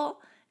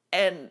beautiful?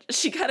 And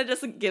she kind of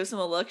just gives him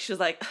a look. She's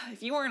like,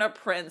 if you weren't a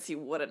prince, you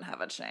wouldn't have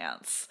a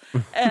chance.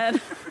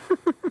 And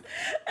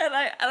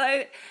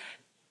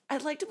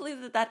I'd like to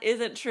believe that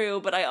isn't true,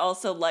 but I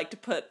also like to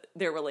put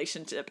their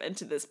relationship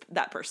into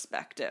that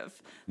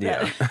perspective.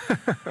 Yeah.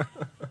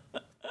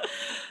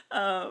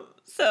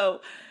 So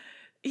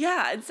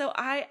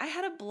I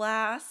had a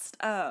blast.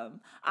 I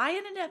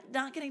ended up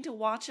not getting to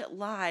watch it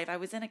live. I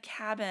was in a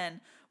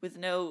cabin with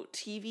no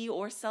TV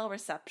or cell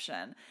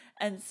reception,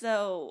 and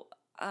so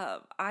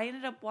I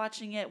ended up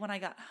watching it when I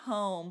got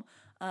home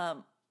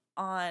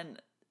on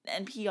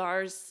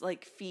NPR's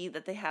like feed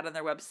that they had on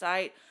their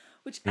website,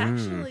 which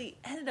actually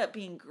ended up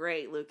being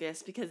great,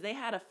 Lucas, because they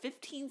had a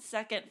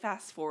 15-second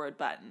fast forward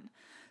button.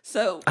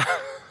 So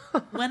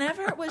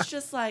whenever it was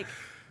just like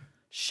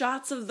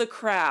shots of the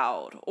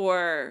crowd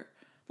or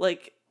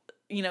like,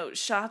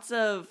 shots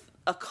of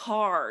a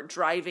car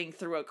driving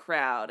through a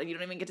crowd and you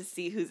don't even get to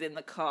see who's in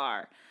the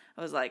car,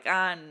 I was like,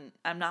 I'm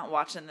not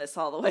watching this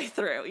all the way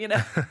through,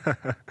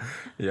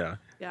 Yeah.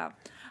 Yeah.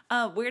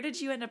 Where did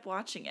you end up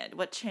watching it?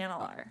 What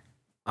channel are?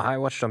 I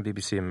watched on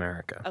BBC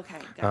America. Okay,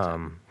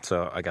 gotcha.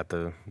 So I got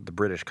the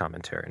British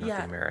commentary, not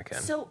the American.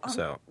 So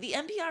the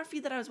NPR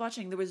feed that I was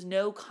watching, there was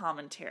no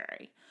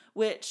commentary,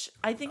 which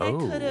I think I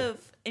could have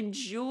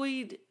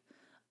enjoyed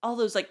all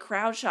those like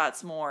crowd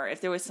shots more if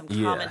there was some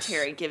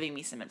commentary giving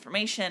me some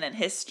information and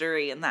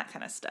history and that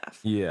kind of stuff.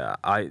 Yeah,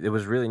 it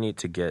was really neat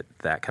to get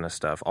that kind of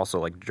stuff. Also,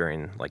 like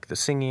during like the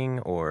singing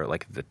or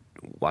like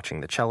watching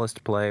the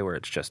cellist play, where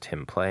it's just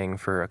him playing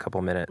for a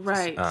couple minutes.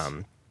 Right.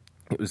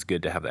 It was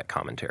good to have that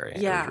commentary.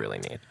 Yeah. It was really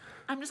neat.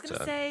 I'm just going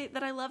to say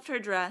that I loved her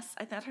dress.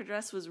 I thought her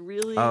dress was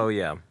really,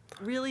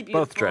 really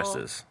beautiful. Both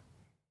dresses.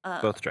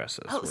 Both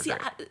dresses. Oh, see,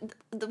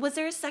 was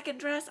there a second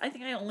dress? I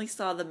think I only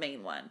saw the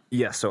main one.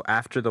 Yeah, so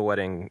after the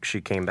wedding,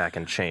 she came back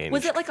and changed.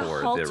 Was it like a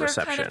for halter the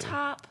reception. kind of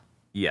top?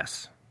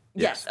 Yes.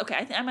 Yes. Okay,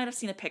 I think I might have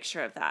seen a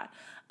picture of that.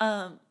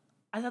 I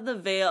thought the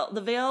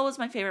veil was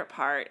my favorite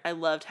part. I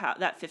loved how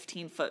that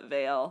 15-foot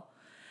veil.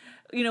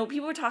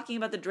 People were talking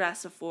about the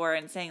dress before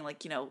and saying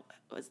like,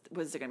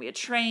 was there going to be a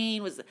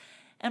train?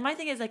 And my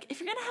thing is like, if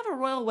you're going to have a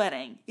royal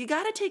wedding, you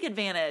got to take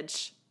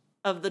advantage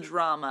of the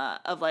drama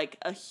of like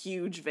a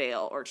huge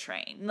veil or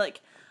train.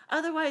 Like,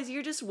 otherwise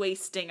you're just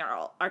wasting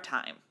our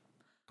time.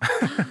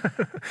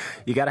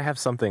 You got to have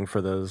something for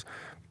those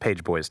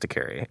page boys to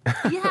carry.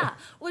 Yeah.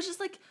 Well, it's just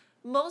like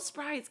most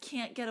brides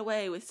can't get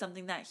away with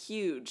something that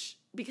huge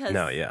because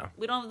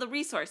we don't have the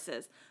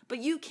resources, but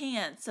you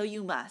can, so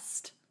you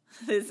must.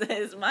 This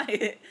is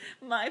my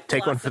philosophy.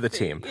 Take one for the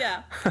team.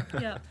 Yeah.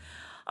 Yeah.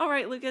 All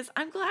right, Lucas,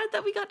 I'm glad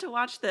that we got to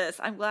watch this.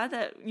 I'm glad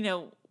that,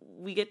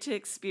 we get to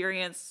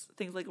experience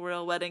things like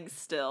royal weddings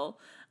still.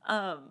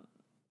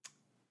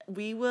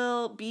 We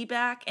will be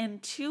back in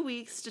 2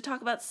 weeks to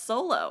talk about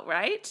Solo,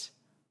 right?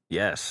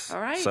 Yes. All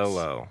right.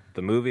 Solo,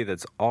 the movie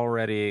that's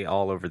already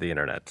all over the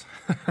internet.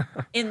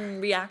 In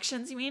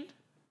reactions, you mean?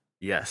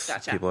 Yes.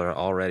 Gotcha. People are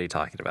already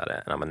talking about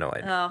it, and I'm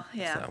annoyed. Oh,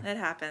 yeah, it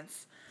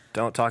happens.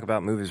 Don't talk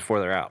about movies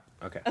before they're out.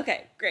 Okay.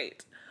 Okay,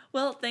 great.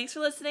 Well, thanks for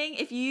listening.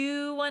 If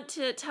you want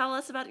to tell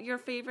us about your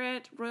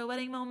favorite royal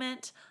wedding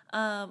moment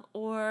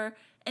or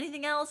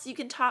anything else, you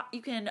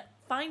can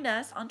find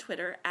us on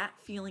Twitter at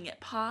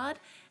FeelingItPod,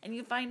 and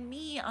you can find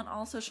me on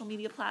all social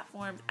media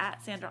platforms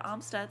at Sandra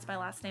Amstutz. My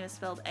last name is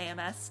spelled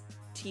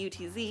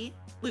AMSTUTZ.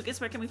 Lucas,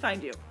 where can we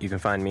find you? You can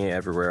find me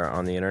everywhere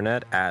on the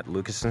internet at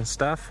Lucas and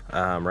Stuff.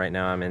 Right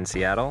now I'm in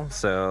Seattle,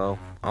 so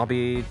I'll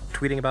be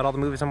tweeting about all the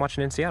movies I'm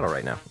watching in Seattle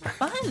right now.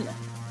 Fun!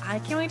 I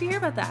can't wait to hear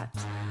about that.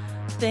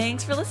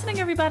 Thanks for listening,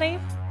 everybody.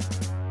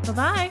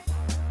 Bye-bye.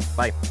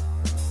 Bye.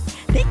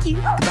 Thank you.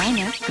 Goodbye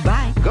now.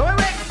 Goodbye. Go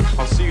away.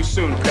 I'll see you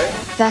soon, okay?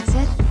 That's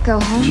it? Go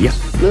home? Yep.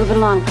 Moving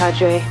along,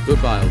 Padre.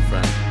 Goodbye, old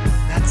friend.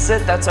 That's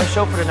it. That's our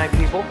show for tonight,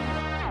 people.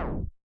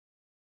 Have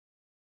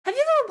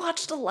you ever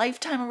watched a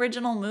Lifetime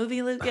original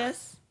movie,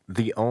 Lucas?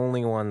 The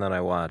only one that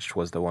I watched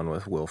was the one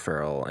with Will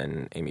Ferrell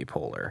and Amy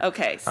Poehler.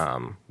 Okay.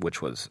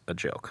 Which was a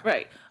joke.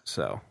 Right.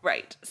 So.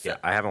 Right. So, Yeah,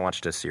 I haven't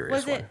watched a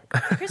serious was one. it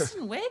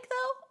Kristen Wiig,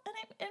 though,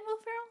 and Will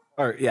Ferrell?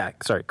 Or, yeah,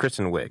 sorry,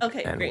 Kristen Wiig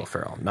and great. Will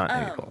Ferrell, not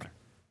Amy Poehler.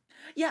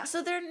 Yeah,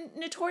 so they're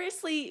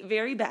notoriously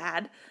very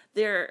bad.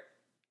 They're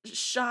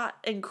shot,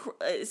 and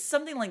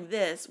something like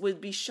this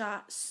would be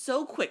shot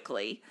so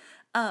quickly.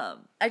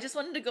 I just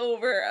wanted to go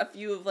over a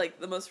few of like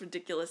the most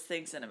ridiculous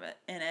things in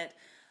it.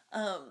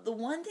 The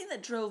one thing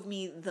that drove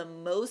me the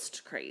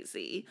most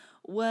crazy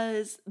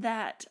was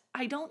that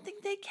I don't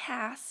think they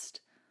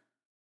cast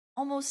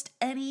almost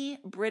any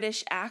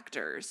British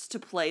actors to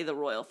play the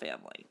royal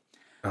family.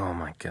 Oh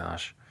my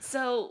gosh.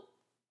 So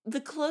the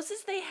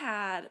closest they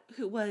had,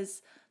 who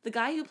was the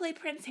guy who played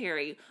Prince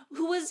Harry,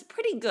 who was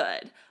pretty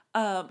good.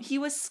 He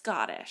was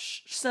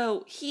Scottish,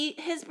 so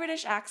his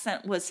British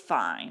accent was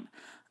fine.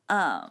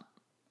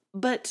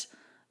 But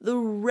the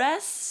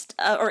rest,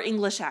 or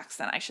English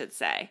accent, I should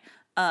say,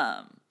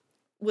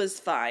 was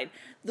fine.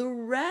 The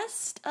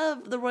rest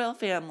of the royal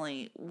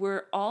family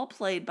were all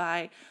played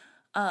by,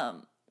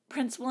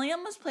 Prince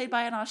William was played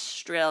by an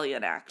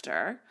Australian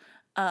actor.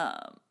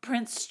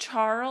 Prince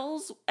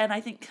Charles and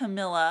I think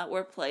Camilla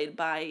were played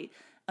by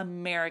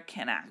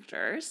American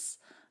actors.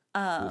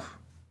 I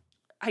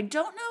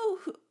don't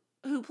know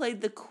who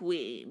played the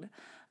Queen,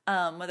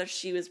 whether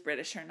she was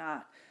British or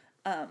not.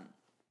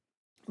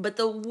 But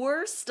the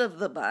worst of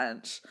the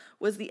bunch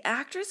was the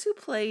actress who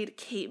played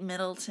Kate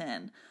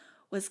Middleton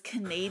was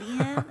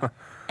Canadian,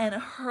 and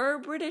her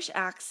British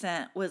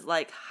accent was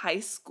like high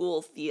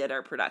school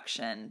theater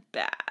production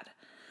bad.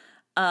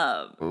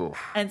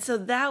 And so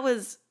that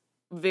was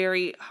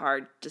very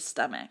hard to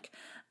stomach.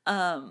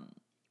 So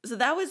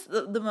that was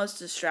the most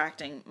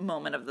distracting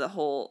moment of the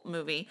whole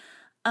movie.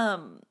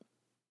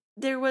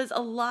 There was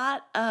a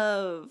lot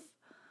of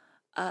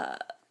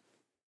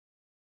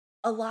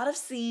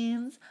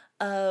scenes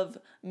of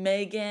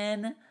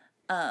Meghan,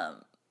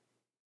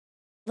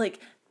 like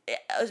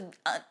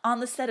on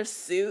the set of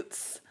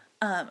Suits,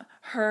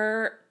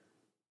 her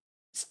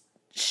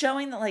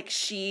showing that like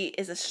she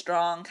is a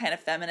strong kind of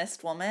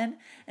feminist woman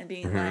and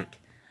being like,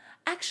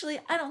 actually,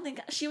 I don't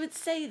think she would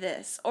say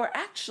this, or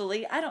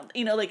actually, I don't,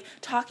 like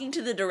talking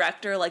to the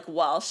director like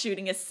while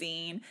shooting a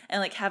scene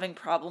and like having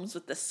problems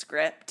with the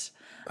script.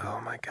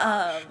 Oh my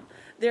gosh.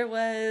 There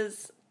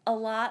was a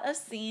lot of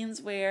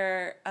scenes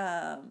where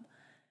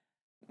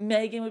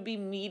Meghan would be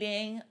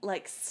meeting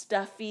like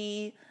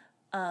stuffy,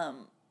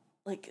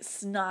 like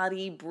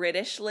snotty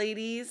British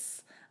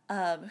ladies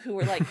who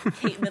were like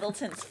Kate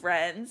Middleton's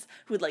friends,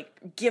 who would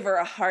like give her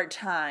a hard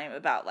time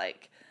about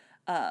like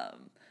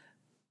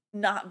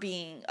not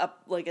being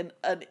like an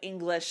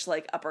English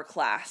like upper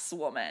class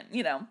woman,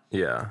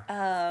 Yeah.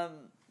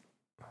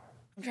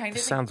 I'm trying to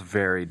think. Sounds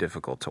very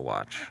difficult to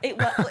watch. It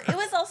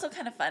was also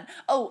kind of fun.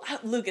 Oh,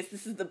 Lucas,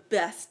 this is the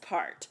best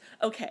part.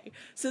 Okay,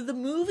 so the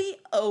movie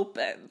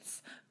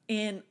opens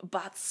in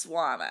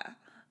Botswana.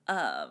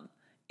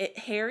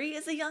 Harry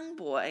is a young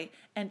boy,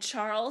 and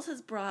Charles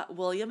has brought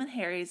William and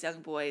Harry's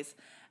young boys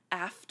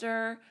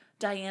after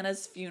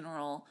Diana's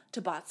funeral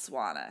to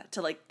Botswana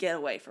to like get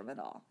away from it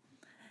all.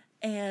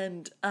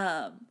 And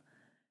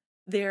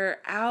they're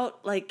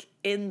out like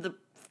in the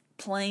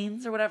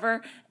plains or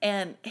whatever,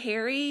 and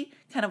Harry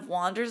kind of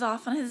wanders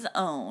off on his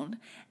own,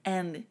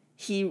 and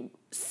he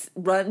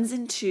runs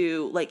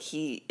into, like,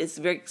 he is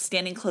very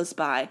standing close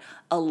by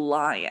a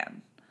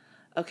lion,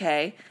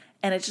 okay?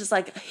 And it's just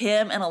like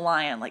him and a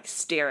lion like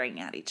staring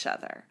at each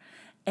other,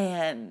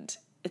 and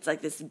it's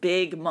like this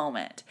big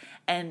moment,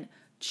 and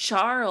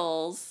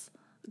Charles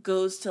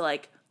goes to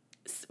like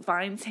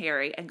finds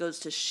Harry and goes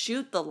to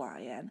shoot the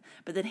lion,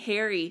 but then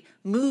Harry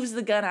moves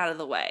the gun out of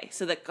the way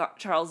so that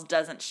Charles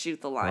doesn't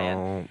shoot the lion.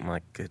 Oh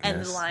my goodness.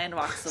 And the lion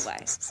walks away.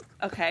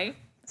 Okay?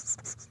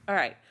 All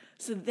right.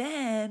 So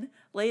then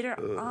later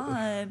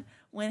on,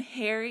 when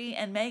Harry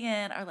and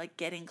Meghan are like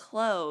getting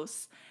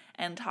close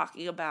and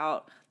talking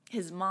about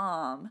his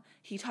mom,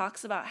 he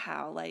talks about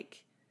how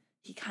like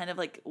he kind of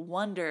like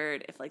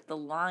wondered if like the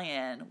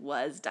lion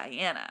was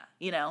Diana,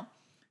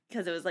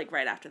 because it was like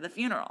right after the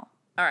funeral.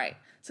 All right,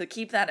 so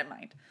keep that in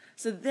mind.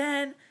 So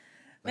then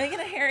Meghan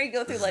and Harry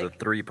go through like a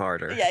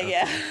three-parter.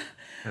 Yeah.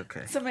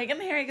 Okay. So Meghan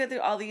and Harry go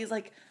through all these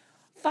like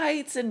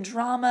fights and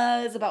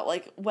dramas about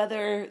like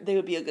whether they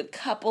would be a good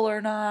couple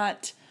or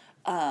not.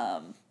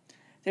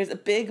 There's a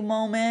big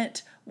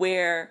moment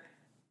where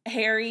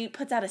Harry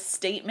puts out a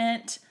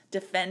statement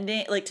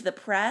defending like to the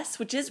press,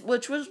 which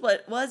was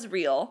what was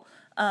real,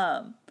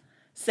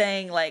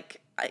 saying like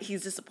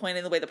he's disappointed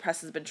in the way the press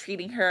has been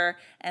treating her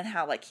and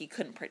how like he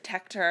couldn't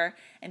protect her,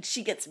 and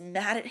she gets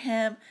mad at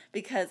him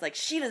because like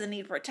she doesn't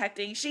need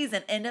protecting, she's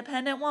an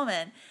independent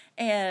woman,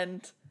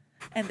 and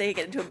they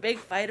get into a big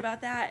fight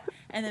about that.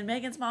 And then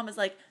Meghan's mom is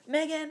like,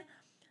 Meghan,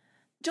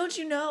 don't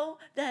you know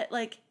that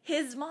like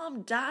his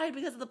mom died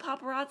because of the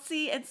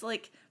paparazzi, and it's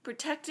like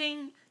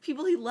protecting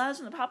people he loves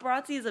from the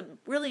paparazzi is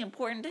really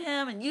important to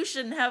him, and you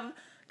shouldn't have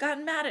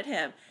gotten mad at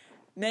him.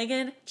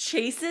 Meghan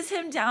chases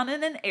him down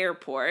in an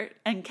airport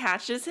and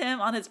catches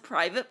him on his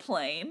private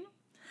plane,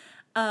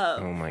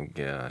 Oh my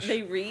gosh.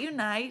 They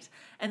reunite,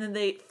 and then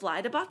they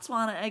fly to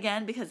Botswana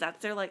again because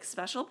that's their like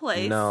special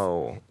place.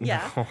 No.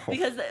 Yeah, No.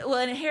 because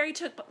and Harry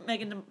took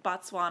Meghan to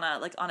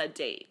Botswana like on a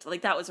date,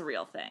 like that was a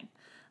real thing.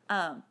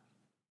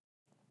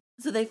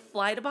 So they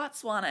fly to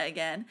Botswana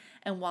again,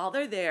 and while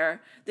they're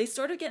there, they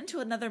sort of get into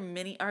another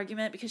mini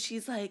argument because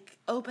she's like,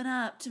 "Open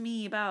up to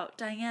me about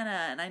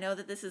Diana, and I know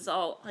that this is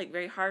all like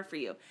very hard for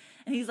you."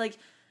 And he's like,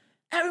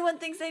 "Everyone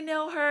thinks they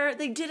know her.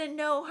 They didn't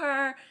know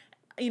her."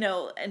 You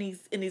know, and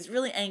he's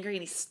really angry,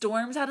 and he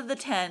storms out of the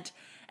tent,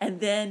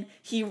 and then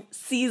he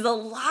sees a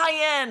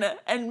lion,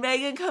 and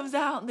Meghan comes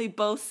out, and they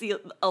both see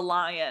a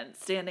lion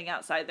standing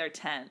outside their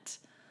tent,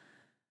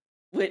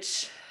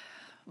 which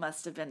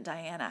must have been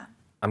Diana.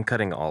 I'm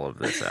cutting all of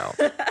this out.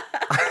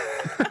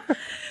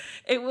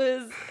 It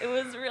was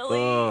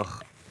really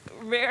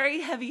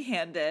very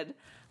heavy-handed.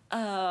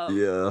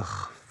 Yeah.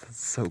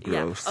 That's so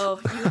gross. Yeah.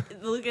 Oh,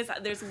 Lucas,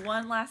 there's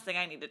one last thing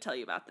I need to tell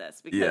you about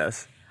this because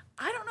Yes.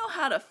 I don't know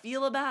how to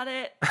feel about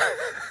it.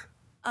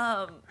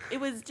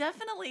 It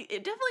definitely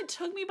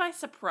took me by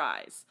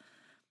surprise.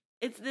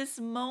 It's this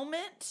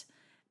moment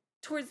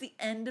towards the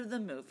end of the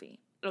movie,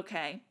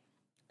 okay?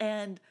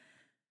 And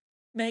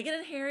Meghan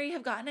and Harry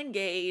have gotten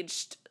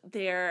engaged.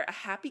 They're a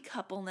happy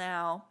couple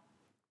now.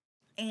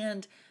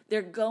 And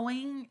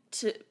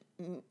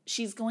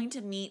she's going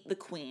to meet the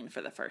Queen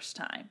for the first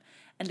time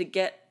and to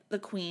get the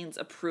Queen's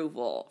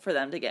approval for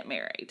them to get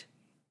married.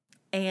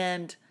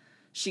 And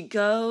she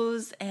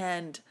goes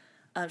and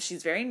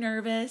she's very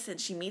nervous and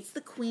she meets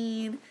the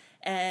Queen,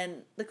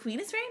 and the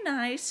Queen is very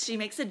nice. She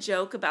makes a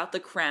joke about the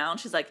crown.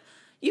 She's like,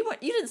 you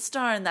didn't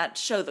star in that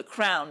show The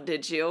Crown,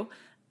 did you?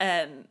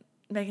 And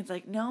Meghan's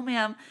like, no,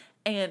 ma'am.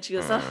 And she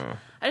goes, oh,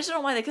 I just don't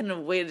know why they couldn't have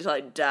waited until I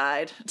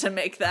died to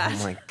make that.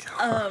 Oh my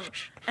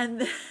gosh.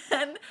 And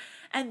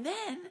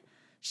then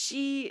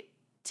she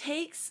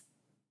takes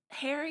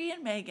Harry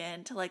and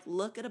Meghan to like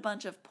look at a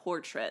bunch of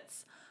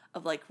portraits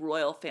of like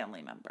royal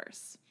family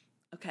members.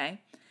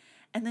 Okay.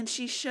 And then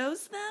she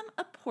shows them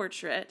a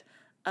portrait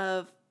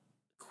of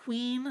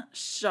Queen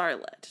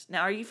Charlotte.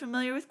 Now, are you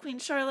familiar with Queen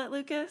Charlotte,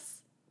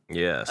 Lucas?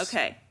 Yes.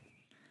 Okay.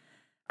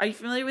 Are you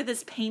familiar with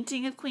this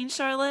painting of Queen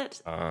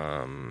Charlotte?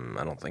 I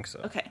don't think so.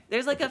 Okay.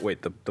 There's like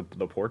Wait, the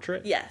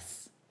portrait?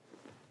 Yes.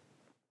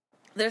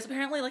 There's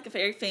apparently like a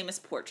very famous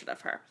portrait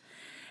of her.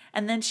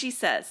 And then she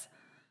says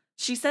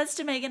to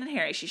Meghan and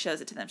Harry, she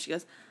shows it to them. She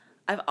goes,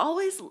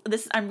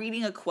 I'm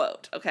reading a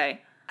quote,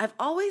 okay? I've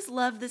always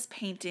loved this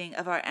painting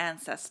of our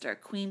ancestor,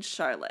 Queen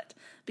Charlotte,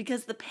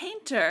 because the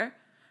painter,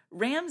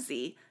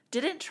 Ramsay,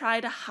 didn't try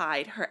to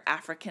hide her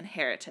African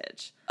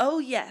heritage. Oh,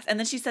 yes. And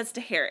then she says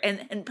to Harry,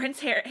 and Prince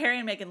Harry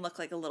and Meghan look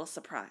like a little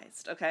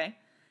surprised, okay?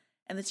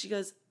 And then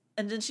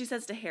she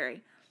says to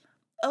Harry,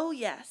 oh,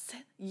 yes,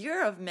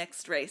 you're of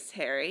mixed race,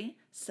 Harry.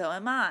 So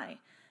am I.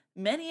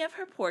 Many of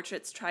her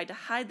portraits tried to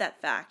hide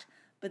that fact,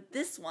 but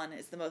this one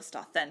is the most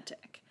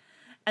authentic.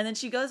 And then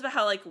she goes about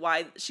how, like,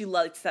 why she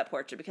likes that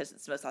portrait because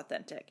it's the most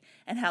authentic,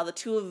 and how the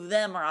two of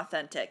them are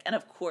authentic. And,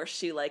 of course,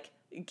 she, like,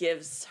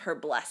 gives her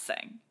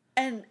blessing.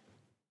 And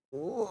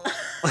and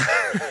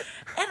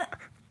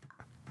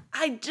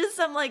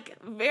I'm like,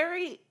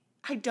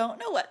 I don't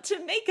know what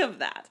to make of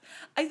that.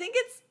 I think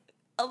it's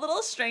a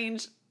little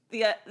strange,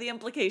 the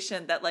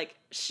implication that, like,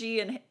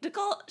 to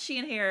call she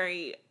and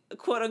Harry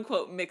quote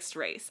unquote mixed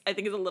race, I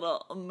think is a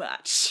little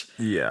much.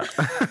 Yeah.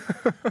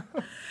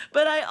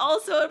 But I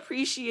also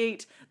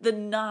appreciate the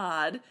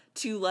nod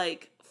to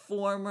like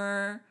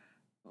former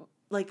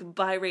like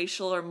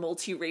biracial or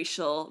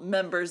multiracial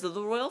members of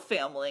the royal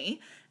family,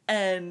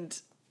 and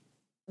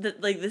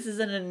that like this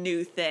isn't a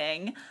new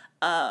thing.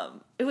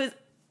 It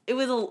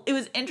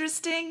was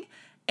interesting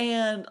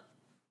and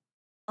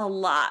a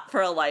lot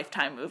for a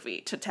Lifetime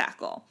movie to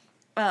tackle.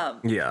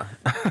 Yeah.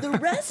 The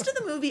rest of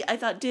the movie I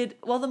thought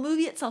while the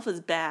movie itself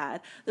is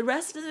bad, the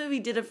rest of the movie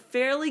did a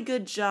fairly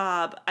good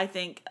job, I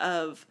think,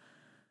 of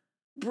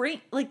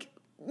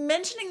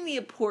mentioning the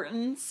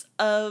importance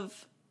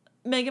of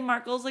Meghan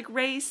Markle's like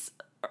race,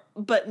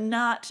 but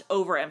not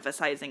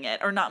overemphasizing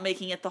it or not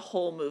making it the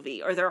whole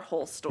movie or their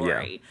whole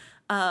story.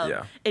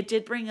 Yeah. It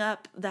did bring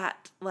up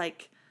that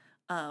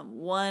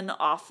one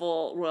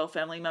awful royal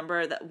family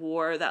member that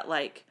wore that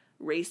like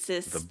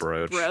racist The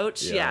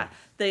brooch. Yeah.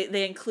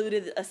 They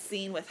included a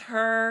scene with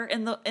her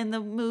in the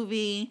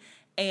movie,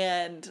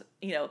 and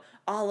you know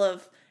all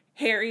of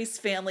Harry's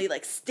family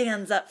like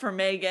stands up for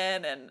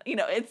Meghan, and you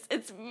know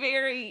it's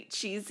very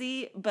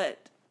cheesy,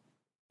 but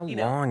How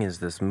long is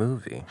this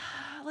movie?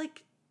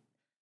 like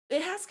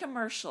it has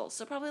commercials,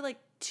 so probably like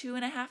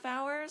 2.5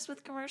 hours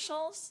with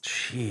commercials.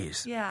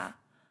 Jeez. Yeah.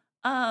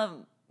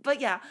 But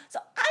yeah, so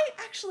I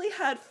actually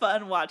had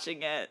fun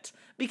watching it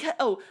because,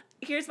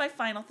 here's my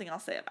final thing I'll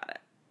say about it,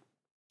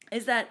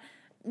 is that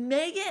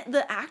Meghan,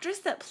 the actress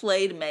that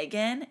played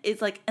Meghan,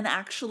 is like an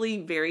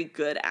actually very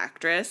good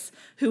actress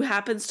who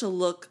happens to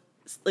look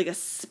like a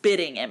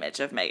spitting image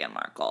of Meghan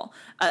Markle,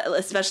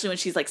 especially when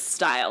she's like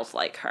styled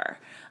like her.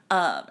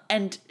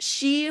 And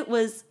she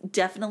was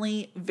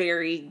definitely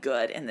very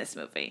good in this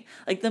movie.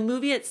 Like the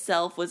movie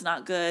itself was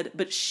not good,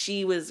 but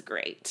she was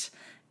great.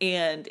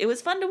 And it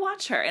was fun to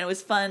watch her, and it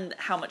was fun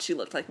how much she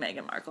looked like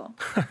Meghan Markle.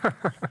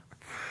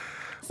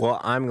 Well,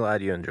 I'm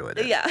glad you enjoyed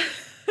it. Yeah.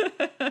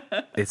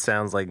 It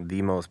sounds like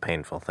the most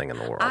painful thing in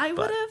the world. I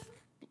would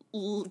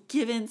have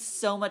given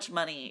so much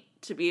money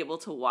to be able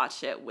to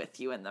watch it with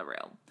you in the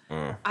room.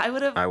 I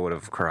would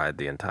have cried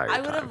the entire time.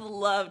 I would have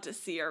loved to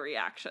see your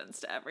reactions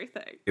to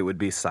everything. It would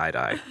be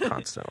side-eye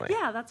constantly.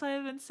 Yeah, that's why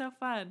it's been so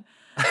fun.